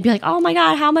with. They'd be like, oh my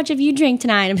God, how much have you drank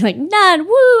tonight? I'd be like, none.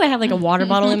 Woo. I have like a water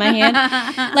bottle in my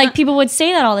hand. Like people would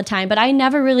say that all the time, but I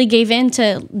never really gave in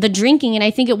to the drinking. And I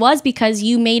think it was because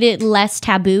you made it less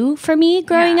taboo for me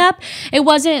growing up. It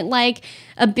wasn't like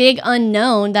a big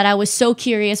unknown that I was so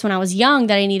curious when I was young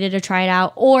that I needed to try it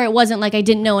out, or it wasn't like I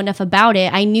didn't know enough about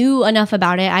it. I knew enough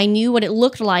about it. I knew what it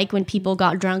looked like when people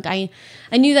got drunk. I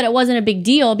knew that it wasn't a big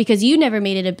deal because you never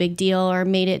made it a big deal or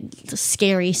made it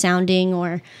scary sounding,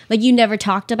 or like you never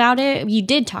talked about it. You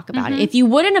did talk about it. If you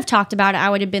wouldn't have talked about it, I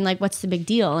would have been like, what's the big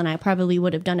deal? And I probably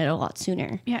would have done it a lot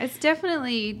sooner. Yeah, it's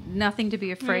definitely nothing to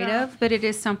be afraid of, but it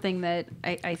is something that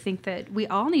I think that we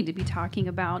all need to be talking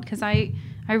about, because I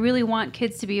really want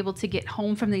kids to be able to get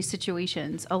home from these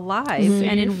situations alive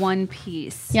and in one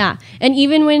piece. Yeah. And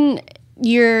even when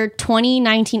you're 20,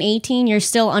 19, 18, you're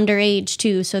still underage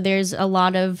too. So there's a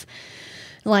lot of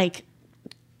like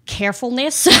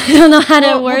carefulness. I don't know how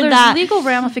to word there's that. Legal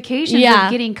ramifications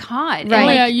of getting caught. Right. Oh,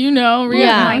 yeah, you know. Really.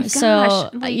 Yeah. my gosh. So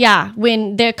Like-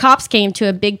 when the cops came to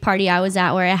a big party I was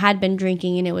at where I had been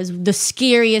drinking, and it was the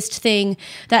scariest thing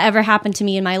that ever happened to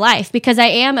me in my life, because I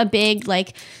am a big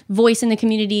like voice in the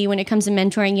community when it comes to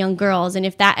mentoring young girls, and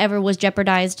if that ever was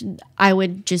jeopardized, I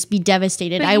would just be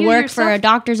devastated. But I you work for a yourself-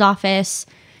 doctor's office.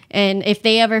 And if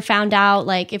they ever found out,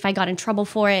 like if I got in trouble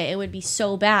for it, it would be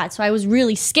so bad. So I was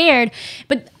really scared.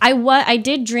 But I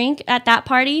did drink at that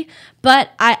party.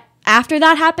 But after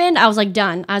that happened, I was like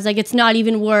done. I was like, it's not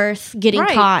even worth getting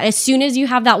caught. As soon as you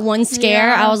have that one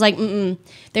scare, I was like,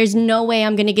 there's no way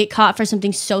I'm going to get caught for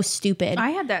something so stupid.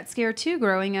 I had that scare too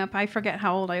growing up. I forget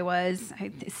how old I was,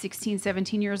 16,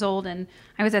 17 years old. And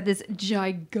I was at this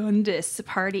gigundous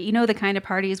party. You know, the kind of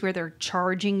parties where they're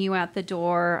charging you at the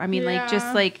door. I mean, like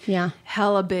just like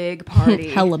hella big party.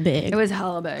 Hella big. It was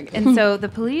hella big. And so the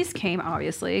police came,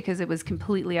 obviously, because it was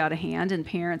completely out of hand and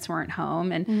parents weren't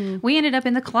home. And we ended up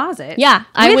in the closet. closet. Yeah,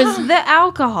 with the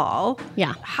alcohol.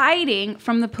 Yeah. Hiding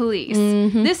from the police.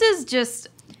 This is just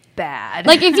bad.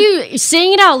 Like, if you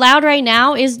saying it out loud right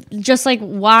now is just like,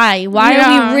 why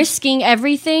are we risking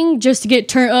everything just to get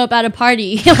turned up at a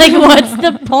party? Like, what's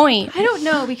the point? I don't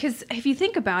know, because if you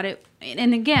think about it,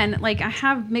 and again, like, I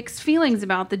have mixed feelings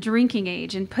about the drinking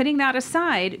age, and putting that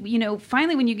aside, you know,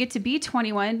 finally when you get to be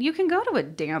 21, you can go to a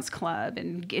dance club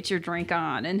and get your drink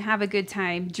on and have a good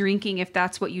time drinking if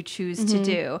that's what you choose to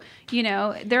do. You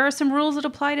know, there are some rules that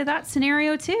apply to that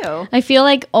scenario too. I feel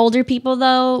like older people,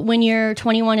 though, when you're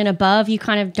 21 and above, you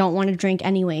kind of don't want to drink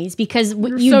anyways, because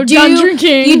you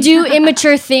do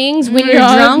immature things when you're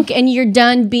drunk, and you're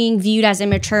done being viewed as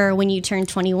immature when you turn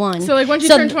 21. So like once you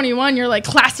turn 21, you're like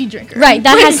classy drinker. Right.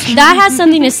 That has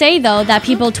something to say, though, that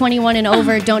people 21 and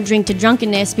over don't drink to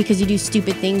drunkenness because you do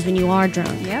stupid things when you are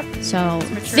drunk. Yep. So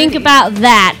think about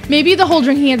that. Maybe the whole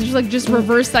drinking is just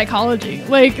reverse psychology.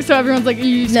 Like, so everyone's like,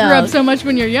 you screw up so much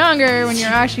when you're younger, when you're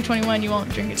actually 21, you won't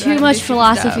drink it. Too much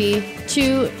philosophy.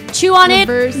 Chew on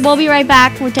Reverse. it. We'll be right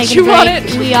back. We're taking a break.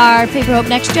 We are Paper Hope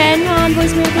Next Gen on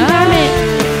Voice America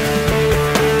Empowerment.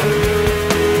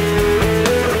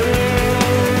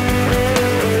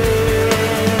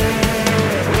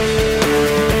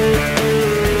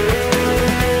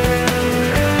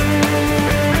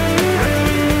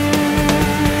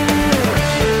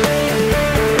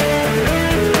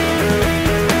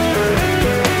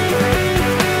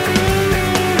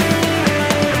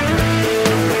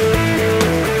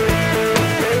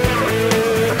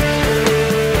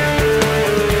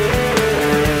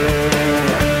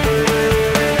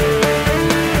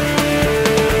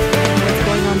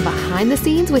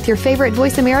 With your favorite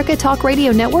Voice America Talk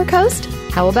Radio Network host?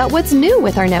 How about what's new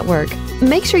with our network?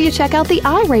 Make sure you check out the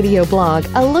iRadio blog,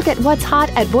 a look at what's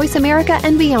hot at Voice America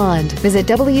and beyond. Visit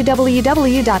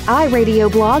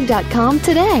www.iradioblog.com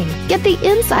today. Get the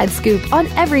inside scoop on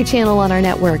every channel on our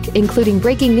network, including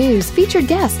breaking news, featured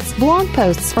guests, blog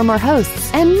posts from our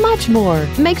hosts, and much more.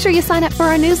 Make sure you sign up for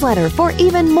our newsletter for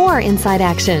even more inside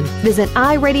action. Visit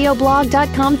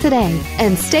iradioblog.com today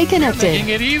and stay connected. Making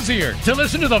it easier to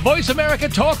listen to the Voice America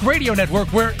Talk Radio Network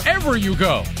wherever you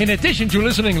go. In addition to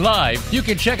listening live, you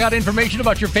can check out information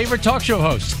about your favorite talk show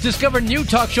hosts, discover new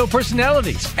talk show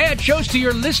personalities, add shows to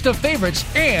your list of favorites,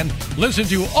 and listen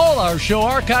to all our show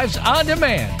archives on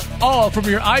demand. All from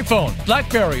your iPhone,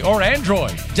 BlackBerry, or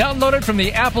Android. Download it from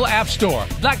the Apple App Store,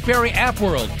 BlackBerry App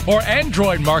World, or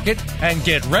Android Market, and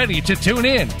get ready to tune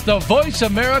in. The Voice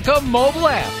America mobile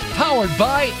app, powered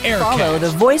by Aircast. Follow the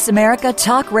Voice America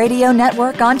Talk Radio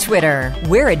Network on Twitter.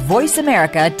 We're at Voice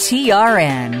America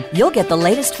TRN. You'll get the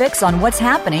latest fix on what's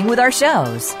happening with our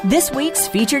shows, this week's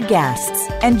featured guests,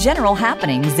 and general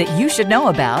happenings that you should know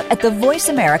about at the Voice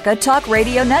America Talk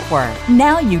Radio Network.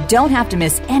 Now you don't have to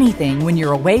miss anything when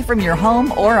you're away from your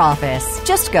home or office.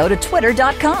 Just go to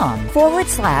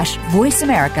twitter.com/Voice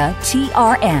America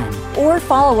TRN or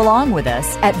follow along with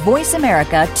us at Voice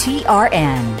America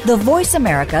TRN. The Voice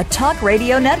America Talk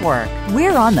Radio Network.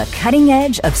 We're on the cutting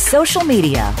edge of social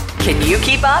media. Can you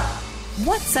keep up?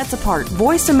 What sets apart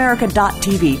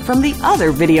VoiceAmerica.tv from the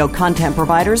other video content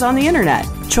providers on the Internet?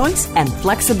 Choice and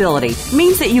flexibility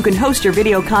means that you can host your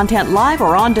video content live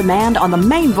or on demand on the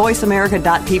main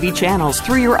VoiceAmerica.tv channels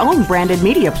through your own branded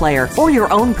media player or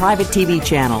your own private TV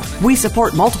channel. We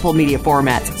support multiple media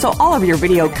formats, so all of your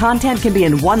video content can be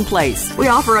in one place. We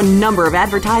offer a number of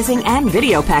advertising and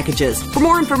video packages. For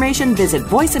more information, visit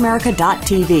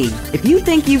VoiceAmerica.tv. If you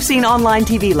think you've seen online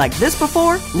TV like this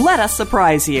before, let us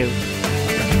surprise you.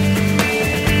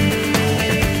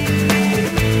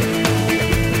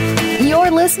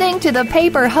 You're listening to the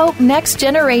Paper Hope Next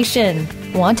Generation.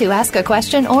 Want to ask a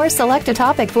question or select a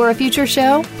topic for a future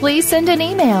show? Please send an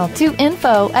email to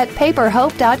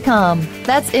info@paperhope.com.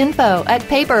 That's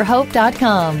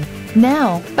info@paperhope.com.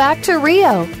 Now, back to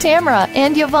Rio, Tamara,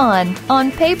 and Yvonne on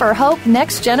Paper Hope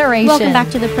Next Generation. Welcome back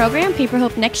to the program, Paper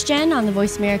Hope Next Gen on the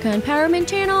Voice America Empowerment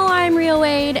Channel. I'm Rio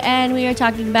Wade, and we are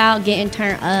talking about getting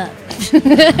turned up.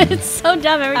 It's so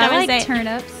dumb every time I say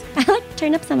turnips. I like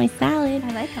turnips on my salad.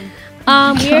 I like them.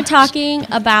 We are talking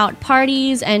about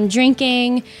parties and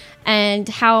drinking and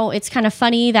how it's kind of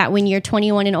funny that when you're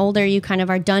 21 and older, you kind of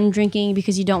are done drinking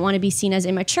because you don't want to be seen as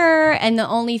immature. And the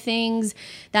only things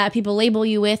that people label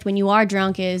you with when you are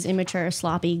drunk is immature,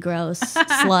 sloppy, gross,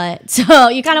 slut. So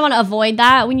you kind of want to avoid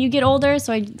that when you get older.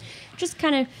 So I just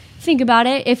kind of think about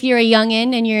it. If you're a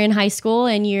youngin' and you're in high school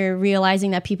and you're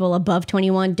realizing that people above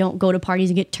 21 don't go to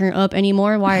parties and get turned up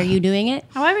anymore, why are you doing it?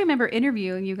 Oh, I remember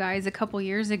interviewing you guys a couple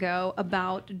years ago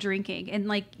about drinking. And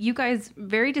like you guys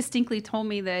very distinctly told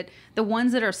me that the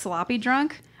ones that are sloppy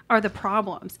drunk are the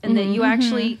problems, and that you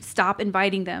actually stop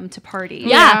inviting them to parties.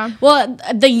 Yeah. Well,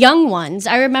 the young ones.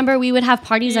 I remember we would have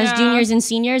parties as juniors and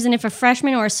seniors, and if a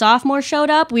freshman or a sophomore showed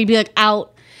up, we'd be like, out.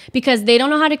 Because they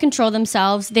don't know how to control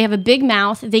themselves. They have a big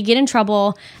mouth. They get in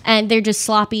trouble, and they're just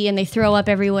sloppy, and they throw up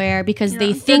everywhere because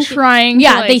they think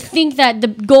they think that the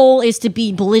goal is to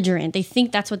be belligerent. They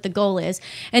think that's what the goal is,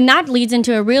 and that leads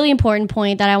into a really important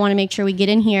point that I want to make sure we get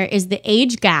in here is the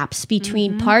age gaps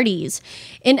between parties.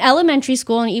 In elementary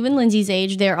school, and even Lindsay's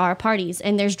age, there are parties,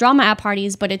 and there's drama at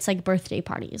parties, but it's like birthday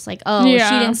parties, like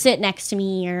she didn't sit next to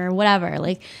me or whatever.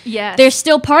 Like, there's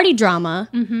still party drama,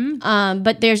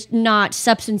 but there's not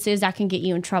substances that can get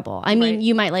you in trouble. I mean,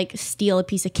 you might like steal a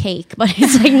piece of cake, but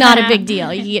it's like not a big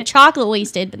deal. You get chocolate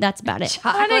wasted, but that's about it.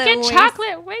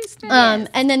 Chocolate wasted.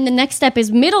 And then the next step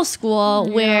is middle school,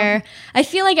 where I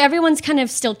feel like everyone's kind of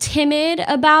still timid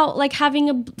about like having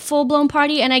a full-blown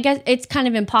party, and I guess it's kind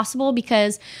of impossible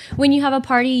because when you have a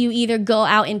party, you either go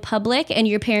out in public and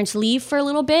your parents leave for a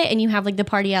little bit, and you have like the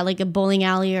party at like a bowling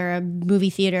alley or a movie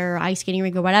theater or ice skating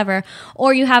rink or whatever,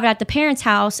 or you have it at the parents'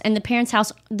 house, and the parents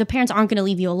aren't going to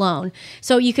leave you alone.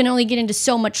 So you can only get into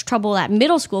so much trouble at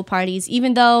middle school parties,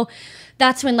 even though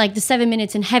that's when like the 7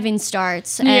 minutes in heaven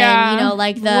starts, and you know,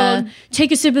 like the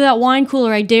take a sip of that wine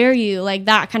cooler, I dare you, like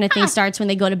that kind of thing starts when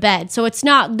they go to bed. So it's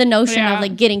not the notion of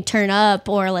like getting turned up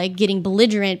or like getting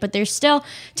belligerent, but they're still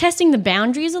testing the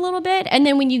boundaries a little bit. And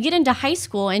then when you get into high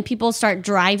school and people start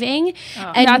driving,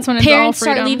 and that's when parents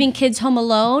start leaving kids home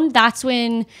alone, that's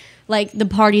when like the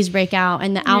parties break out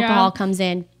and the alcohol comes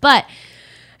in.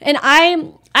 And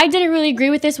I didn't really agree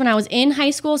with this when I was in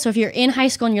high school. So if you're in high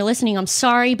school and you're listening, I'm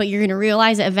sorry, but you're going to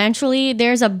realize that eventually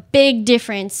there's a big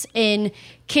difference in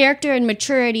character and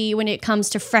maturity when it comes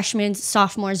to freshmen,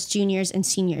 sophomores, juniors, and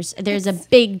seniors. There's a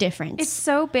big difference. It's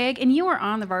so big. And you were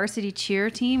on the varsity cheer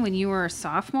team when you were a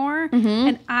sophomore,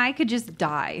 and I could just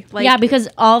die. Like, because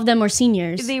all of them were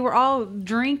seniors. They were all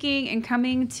drinking and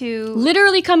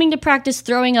literally coming to practice,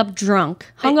 throwing up drunk,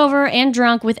 hungover and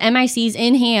drunk with MICs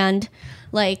in hand,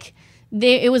 like...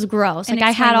 it was gross. Like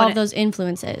I had all of those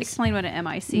influences. Explain what an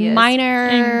MIC is.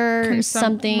 Minor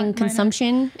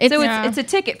consumption. It's a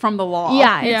ticket from the law.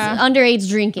 Yeah, it's underage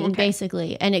drinking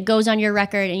basically, and it goes on your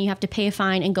record, and you have to pay a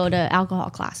fine and go to alcohol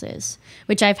classes.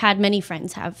 Which I've had many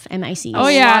friends have MICs. Oh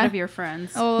yeah, a lot of your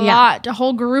friends. A lot. A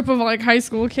whole group of like high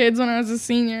school kids when I was a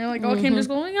senior, like all came to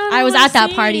school. Oh my God, I was at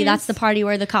that party. That's the party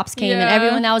where the cops came, and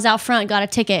everyone that was out front got a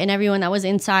ticket, and everyone that was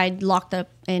inside locked up.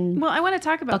 And I want to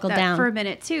talk about that for a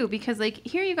minute too, because like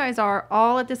here you guys are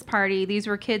all at this party. These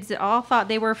were kids that all thought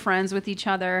they were friends with each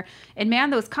other, and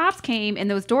man, those cops came and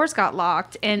those doors got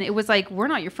locked, and it was like, we're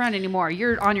not your friend anymore.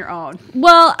 You're on your own.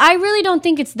 Well, I really don't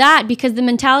think it's that, because the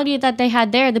mentality that they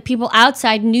had there, the people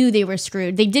outside knew they were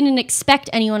screwed. They didn't expect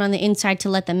anyone on the inside to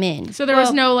let them in. So there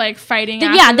was no like fighting.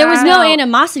 There was no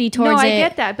animosity towards it. No, I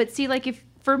get that, but see, like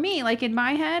for me, like in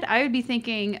my head, I would be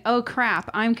thinking, "Oh crap,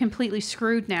 I'm completely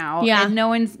screwed now, and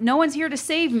no one's here to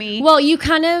save me." Well, you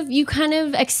kind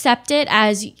of accept it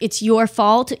as it's your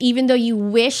fault, even though you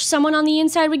wish someone on the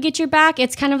inside would get your back.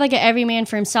 It's kind of like every man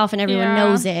for himself, and everyone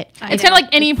knows it. It's kind of like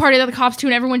any party that the cops do,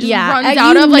 and everyone just runs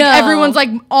out of. Like everyone's like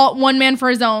one man for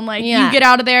his own. Like you get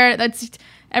out of there. That's.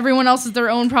 Everyone else is their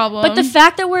own problem. But the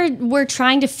fact that we're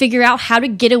trying to figure out how to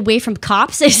get away from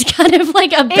cops is kind of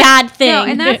like a bad thing. No,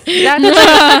 and that's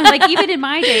like even in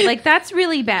my day, like that's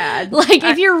really bad. Like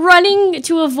if you're running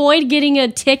to avoid getting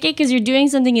a ticket because you're doing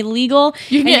something illegal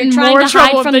and you're trying to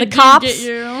hide from the cops,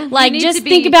 like just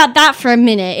think about that for a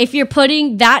minute. If you're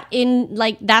putting that in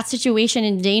like that situation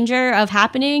in danger of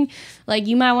happening, like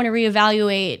you might want to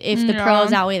reevaluate if the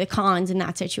pros outweigh the cons in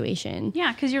that situation.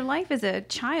 Yeah, because your life as a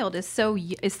child is so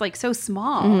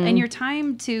small, and your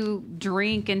time to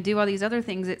drink and do all these other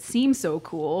things, it seems so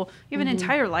cool. You have an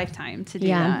entire lifetime to do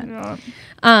that.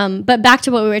 But back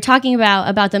to what we were talking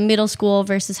about the middle school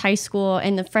versus high school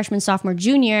and the freshman, sophomore,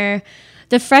 junior.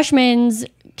 The freshmen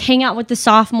hang out with the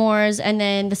sophomores, and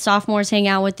then the sophomores hang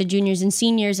out with the juniors and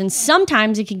seniors, and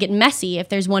sometimes it can get messy if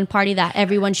there's one party that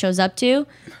everyone shows up to.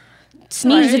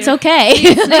 Sneeze, it's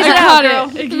okay.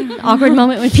 Awkward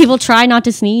moment when people try not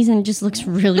to sneeze and it just looks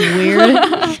really weird.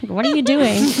 What are you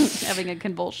doing? Having a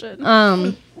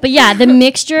convulsion. But yeah, the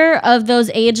mixture of those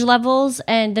age levels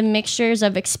and the mixtures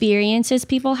of experiences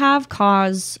people have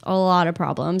cause a lot of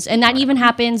problems. And that even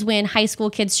happens when high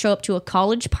school kids show up to a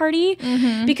college party,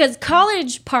 because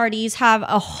college parties have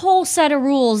a whole set of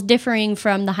rules differing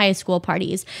from the high school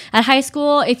parties. At high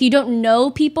school, if you don't know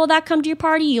people that come to your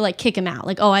party, you like kick them out.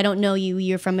 Like, oh, I don't know you.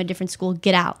 You're from a different school.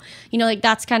 Get out. You know, like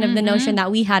that's kind of the notion that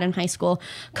we had in high school.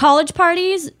 College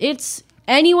parties,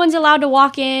 anyone's allowed to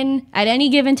walk in at any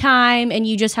given time, and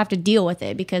you just have to deal with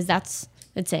it because that's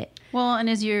That's it. Well, and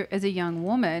as a young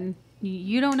woman,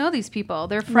 you don't know these people.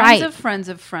 They're friends Right. of friends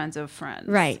of friends of friends.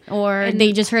 Right. Or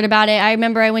they just heard about it. I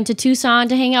remember I went to Tucson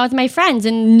to hang out with my friends,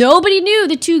 and nobody knew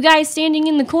the two guys standing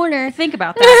in the corner. Think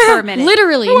about that for a minute.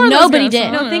 Literally, nobody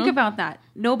did. No, think about that.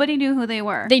 Nobody knew who they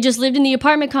were. They just lived in the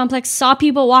apartment complex, saw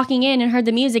people walking in and heard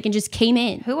the music and just came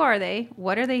in. Who are they?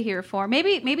 What are they here for?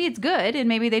 Maybe it's good, and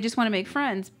maybe they just want to make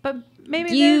friends. But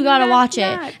maybe You gotta watch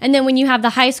it. And then when you have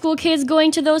the high school kids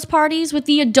going to those parties with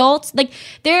the adults, like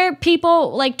there are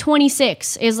people like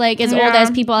 26 is like as old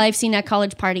as people I've seen at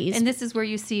college parties. And this is where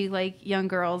you see like young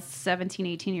girls, 17,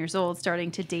 18 years old,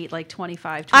 starting to date like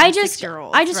 25, 26 year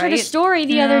olds. I just heard a story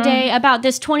the other day about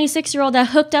this 26-year-old that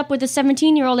hooked up with a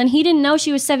 17-year-old, and he didn't know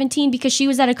she was 17 because she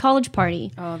was at a college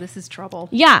party. Oh, this is trouble.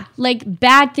 Yeah, like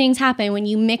bad things happen when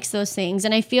you mix those things,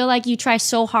 and I feel like you try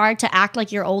so hard to act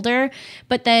like you're older,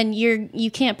 but then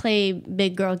you can't play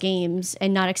big girl games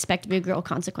and not expect big girl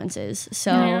consequences.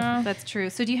 So that's true.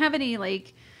 So do you have any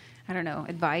like, I don't know,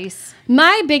 advice?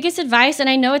 My biggest advice, and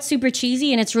I know it's super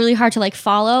cheesy and it's really hard to like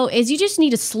follow, is you just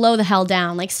need to slow the hell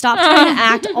down. Like stop trying to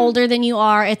act older than you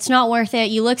are. It's not worth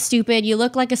it. You look stupid. You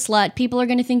look like a slut. People are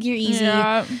going to think you're easy.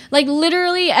 Yeah. Like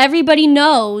literally everybody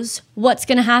knows what's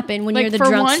going to happen when like you're the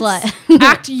drunk slut.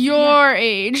 Act your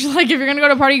age. Like if you're going to go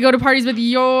to a party, go to parties with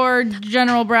your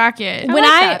general bracket.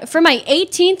 For my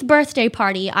 18th birthday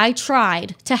party, I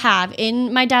tried to have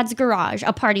in my dad's garage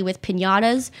a party with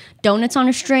piñatas, donuts on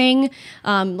a string,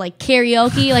 like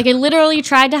karaoke. Like I literally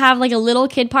tried to have like a little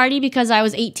kid party because I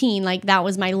was 18. Like that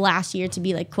was my last year to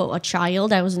be like, quote, a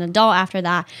child. I was an adult after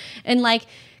that. And like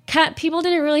people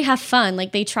didn't really have fun.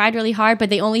 Like they tried really hard, but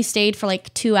they only stayed for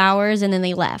like 2 hours and then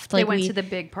they left. Like they went to the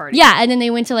big party. Yeah, and then they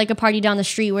went to like a party down the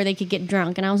street where they could get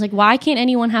drunk. And I was like, why can't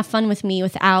anyone have fun with me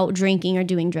without drinking or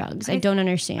doing drugs? I don't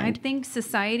understand. I think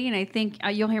society, and I think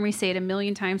you'll hear me say it a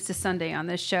million times to Sunday on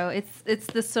this show, it's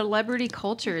the celebrity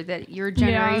culture that your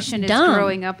generation is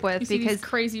growing up with. You because see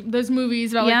crazy those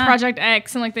movies about like Project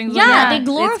X and like things like that. Yeah, they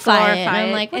glorify it. And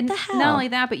I'm like, what and the hell? Not only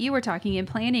that, but you were talking and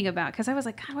planning about, because I was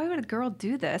like, God, why would a girl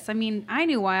do this? I mean, I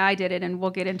knew why I did it, and we'll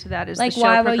get into that as like the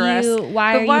show progresses.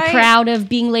 Why are you proud of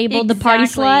being labeled the party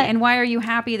slut? And why are you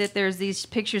happy that there's these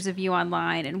pictures of you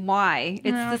online? And why?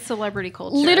 It's the celebrity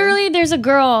culture. Literally, there's a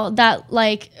girl that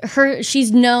like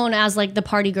she's known as like the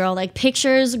party girl. Like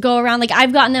pictures go around. Like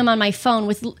I've gotten them on my phone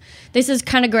with. This is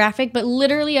kind of graphic, but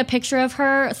literally a picture of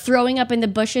her throwing up in the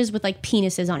bushes with like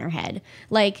penises on her head.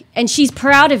 Like, and she's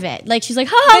proud of it. Like she's like,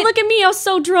 look at me, I was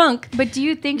so drunk. But do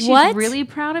you think she's really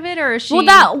proud of it, or is she? Well,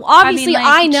 that obviously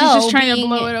I know. She's just trying to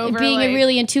blow it over. Being a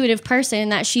really intuitive person,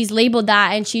 that she's labeled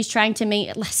that, and she's trying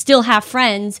to still have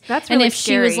friends. That's really and if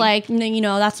scary. she was like,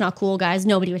 that's not cool, guys,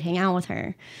 nobody would hang out with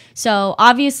her. So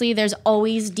obviously, there's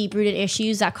always deep-rooted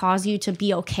issues that cause you to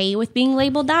be okay with being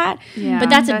labeled that. Yeah, but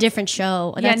that's a different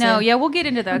show. We'll get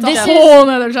into that. That's a whole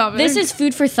other topic. This is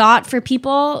food for thought for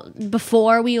people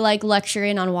before we like lecture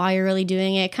in on why you're really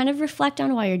doing it. Kind of reflect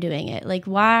on why you're doing it. Like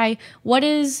what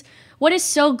is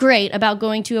so great about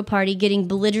going to a party, getting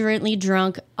belligerently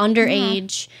drunk,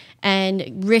 underage,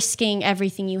 and risking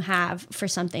everything you have for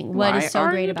something? What is so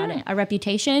great about it? A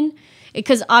reputation?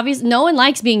 Because obviously no one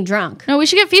likes being drunk. No, we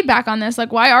should get feedback on this.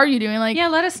 Like, why are you doing like... Yeah,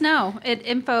 let us know at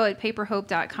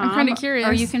info@paperhope.com. I'm kind of curious.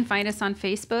 Or you can find us on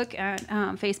Facebook at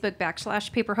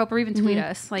Facebook/paperhope, or even tweet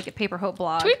us, like at Paperhope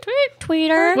Blog.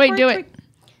 Twitter. Wait, do it.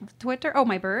 Twitter. Oh,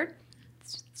 my bird.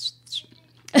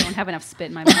 I don't have enough spit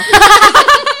in my mouth.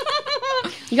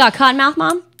 You got a cotton mouth,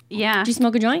 Mom? Yeah. Did you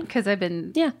smoke a joint? Because I've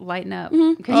been lighting up.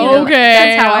 Mm-hmm. Okay.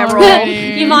 That's how I roll.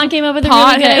 Yvonne came up with a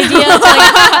really good idea.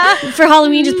 It's like, for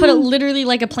Halloween, just put literally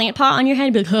like a plant pot on your head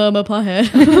and be like, I'm a pothead.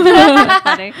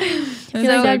 Funny. I feel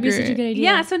like that'd be such a good idea.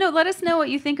 Yeah, so let us know what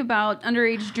you think about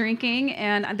underage drinking,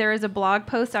 and there is a blog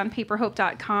post on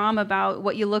paperhope.com about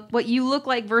what you look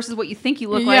like versus what you think you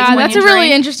look like. Yeah, that's a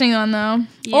really interesting one though.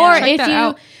 Yeah. Or if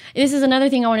you this is another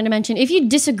thing I wanted to mention. If you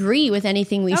disagree with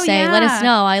anything we say, let us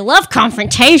know. I love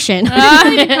confrontation.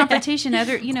 Confrontation.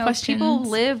 People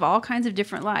live all kinds of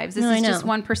different lives. This is just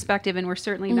one perspective, and we're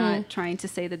certainly not trying to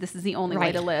say that this is the only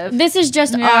way to live. This is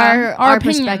just our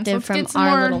perspective from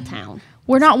our little town.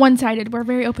 We're not one-sided. We're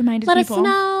very open-minded people. Let us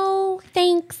know.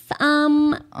 Thanks. Oh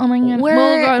my God.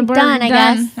 We're done, I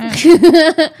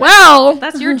guess. Well,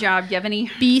 that's your job,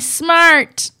 Yevany. Be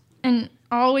smart and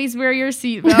always wear your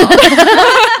seatbelt.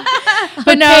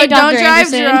 But no, don't drive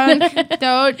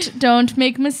drunk. Don't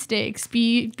make mistakes.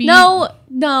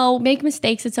 No, make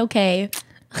mistakes. It's okay.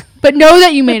 But know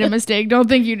that you made a mistake. Don't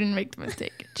think you didn't make the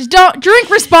mistake. Just don't drink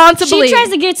responsibly. She tries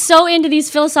to get so into these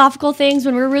philosophical things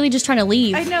when we're really just trying to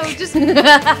leave. I know. Just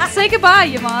say goodbye,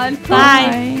 Yvonne.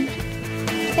 Bye.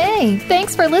 Hey,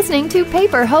 thanks for listening to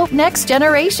Paper Hope Next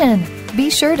Generation. Be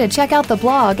sure to check out the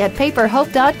blog at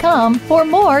paperhope.com for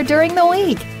more during the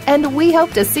week. And we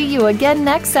hope to see you again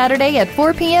next Saturday at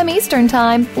 4 p.m. Eastern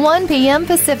Time, 1 p.m.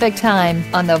 Pacific Time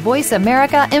on the Voice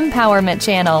America Empowerment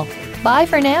Channel. Bye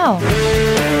for now.